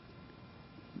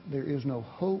 there is no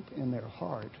hope in their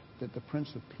heart that the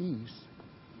Prince of Peace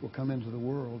will come into the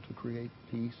world to create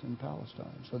peace in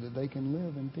Palestine so that they can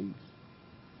live in peace.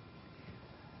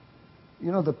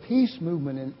 You know, the peace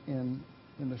movement in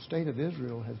the state of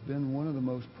Israel has been one of the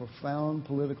most profound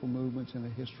political movements in the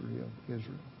history of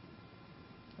Israel.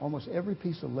 Almost every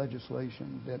piece of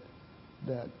legislation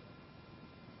that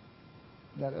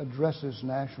addresses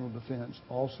national defense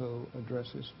also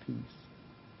addresses peace.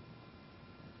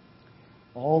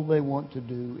 All they want to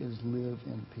do is live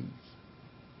in peace.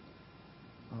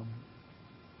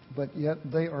 But yet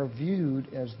they are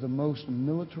viewed as the most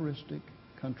militaristic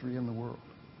country in the world.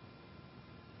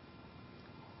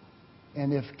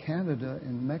 And if Canada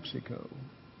and Mexico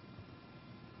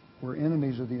were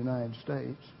enemies of the United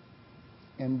States,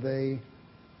 and they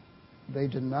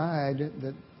denied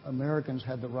that Americans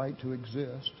had the right to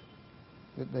exist,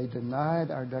 that they denied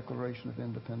our Declaration of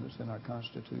Independence and our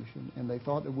Constitution, and they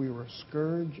thought that we were a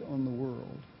scourge on the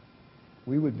world,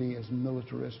 we would be as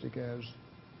militaristic as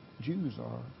Jews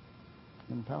are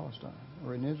in Palestine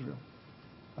or in Israel.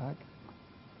 Back.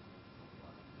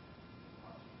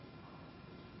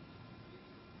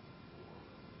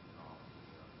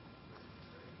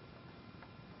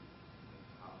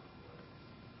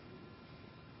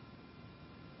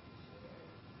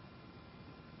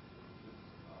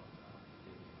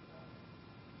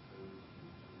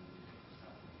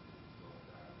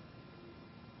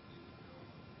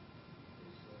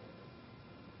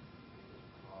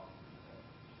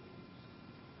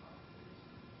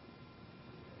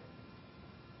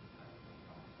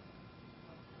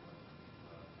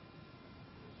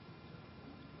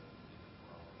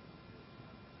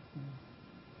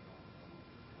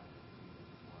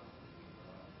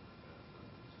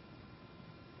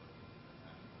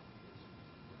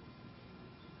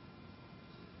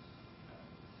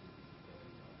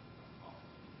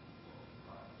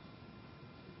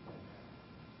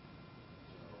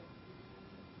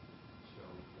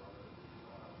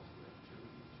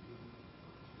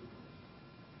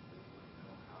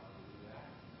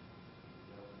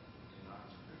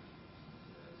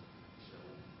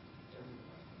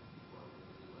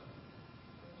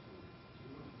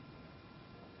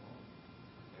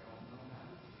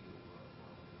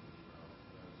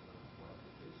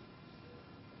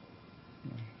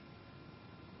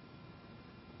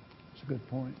 That's a good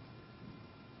point.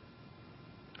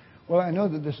 Well, I know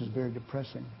that this is very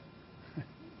depressing.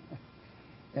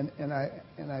 and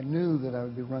I knew that I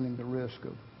would be running the risk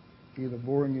of either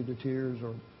boring you to tears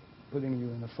or putting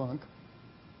you in a funk.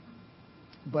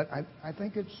 But I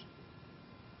think it's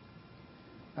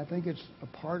a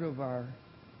part of our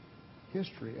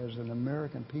history as an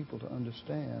American people to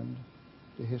understand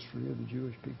the history of the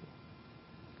Jewish people.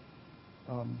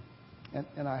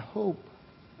 And I hope,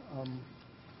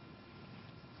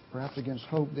 perhaps against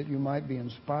hope, that you might be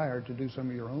inspired to do some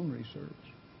of your own research,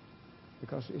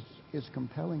 because it's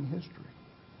compelling history.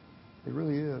 It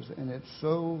really is, and it's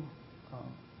so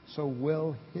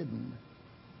well hidden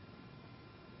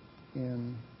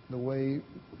in the way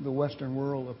the Western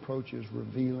world approaches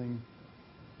revealing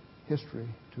history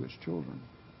to its children.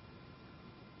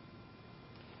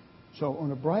 So,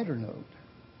 on a brighter note,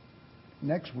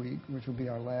 next week, which will be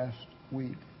our last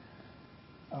week,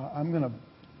 I'm going to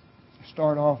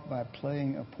start off by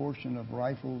playing a portion of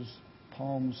Rifle's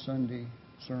Palm Sunday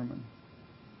sermon,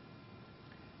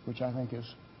 which I think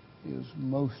is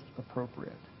most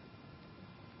appropriate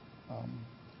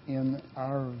in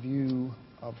our view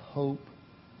of hope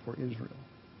for Israel.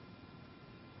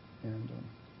 And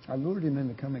I lured him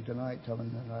into coming tonight, telling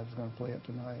him that I was going to play it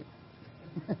tonight.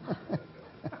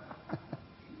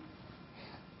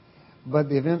 But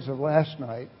the events of last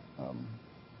night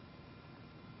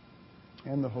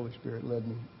and the Holy Spirit led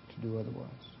me to do otherwise.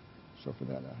 So for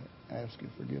that, I ask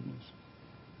your forgiveness.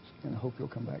 And I hope you'll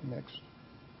come back next.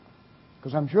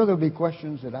 Because I'm sure there'll be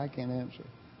questions that I can't answer.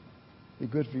 It'd be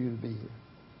good for you to be here.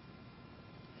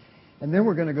 And then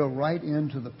we're going to go right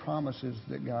into the promises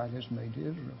that God has made to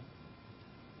Israel.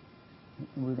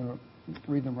 And we're going to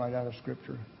read them right out of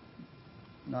Scripture,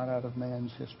 not out of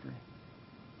man's history.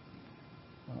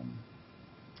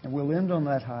 And we'll end on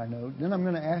that high note. Then I'm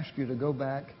going to ask you to go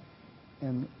back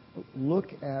and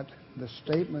look at the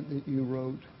statement that you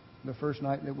wrote the first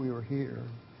night that we were here,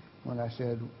 when I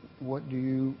said, what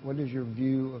is your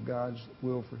view of God's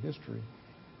will for history?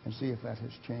 And see if that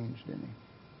has changed any.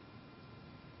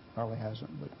 Probably hasn't,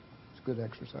 but it's good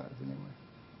exercise anyway.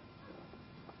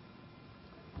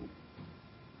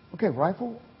 Okay,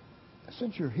 Rifle,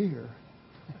 since you're here,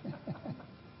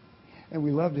 and we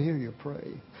love to hear you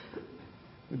pray,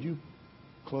 would you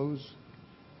close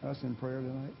us in prayer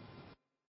tonight?